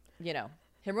 like, you know,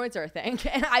 hemorrhoids are a thing.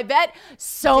 And I bet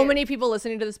many people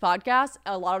listening to this podcast,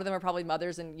 a lot of them are probably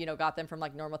mothers and, you know, got them from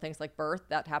like normal things like birth.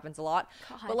 That happens a lot.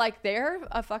 God. But like, they're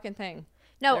a fucking thing.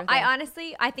 No, I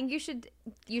honestly, I think you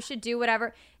should do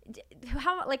whatever.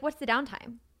 Like, what's the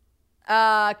downtime?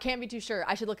 Can't be too sure.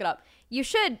 I should look it up. You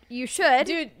should.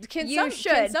 Dude, can some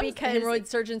because hemorrhoid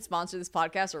surgeon sponsor this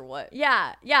podcast or what?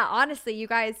 Yeah. Honestly, you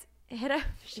guys hit up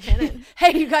Shannon.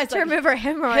 Hey, you guys, to remove her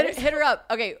hemorrhoids. Hit her up.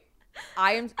 Okay.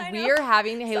 We are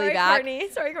having Haley back.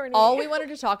 Sorry, Courtney. All we wanted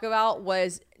to talk about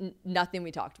was nothing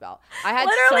we talked about. I had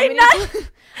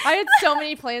I had so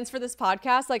many plans for this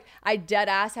podcast. Like, I dead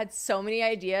ass had so many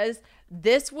ideas.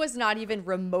 This was not even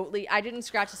remotely, I didn't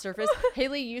scratch the surface.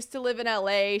 Haley used to live in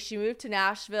LA. She moved to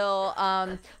Nashville.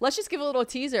 Let's just give a little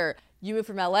teaser. You moved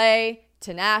from LA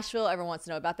to Nashville. Everyone wants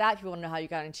to know about that. People want to know how you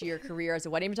got into your career as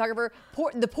a wedding photographer.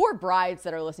 The poor brides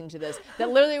that are listening to this that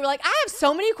literally were like, I have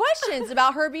so many questions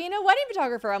about her being a wedding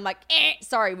photographer. I'm like,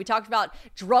 sorry. We talked about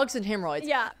drugs and hemorrhoids.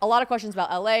 Yeah. A lot of questions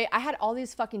about LA. I had all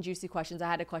these fucking juicy questions. I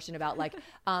had a question about like,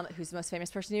 who's the most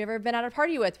famous person you've ever been at a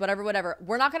party with? Whatever.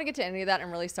 We're not going to get to any of that. I'm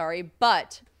really sorry,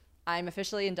 but I'm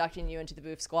officially inducting you into the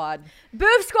Boof Squad.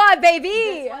 Boof Squad, baby!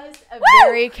 This was a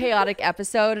very chaotic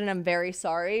episode, and I'm very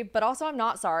sorry, but also I'm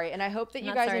not sorry, and I hope that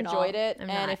you guys enjoyed it.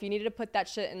 And if you needed to put that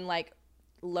shit in like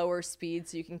lower speed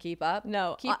so you can keep up,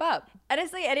 keep up.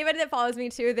 Honestly, anybody that follows me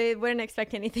too, they wouldn't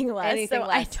expect anything less.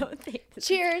 I don't think.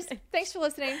 Cheers! Thanks for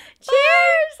listening.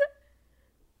 Cheers!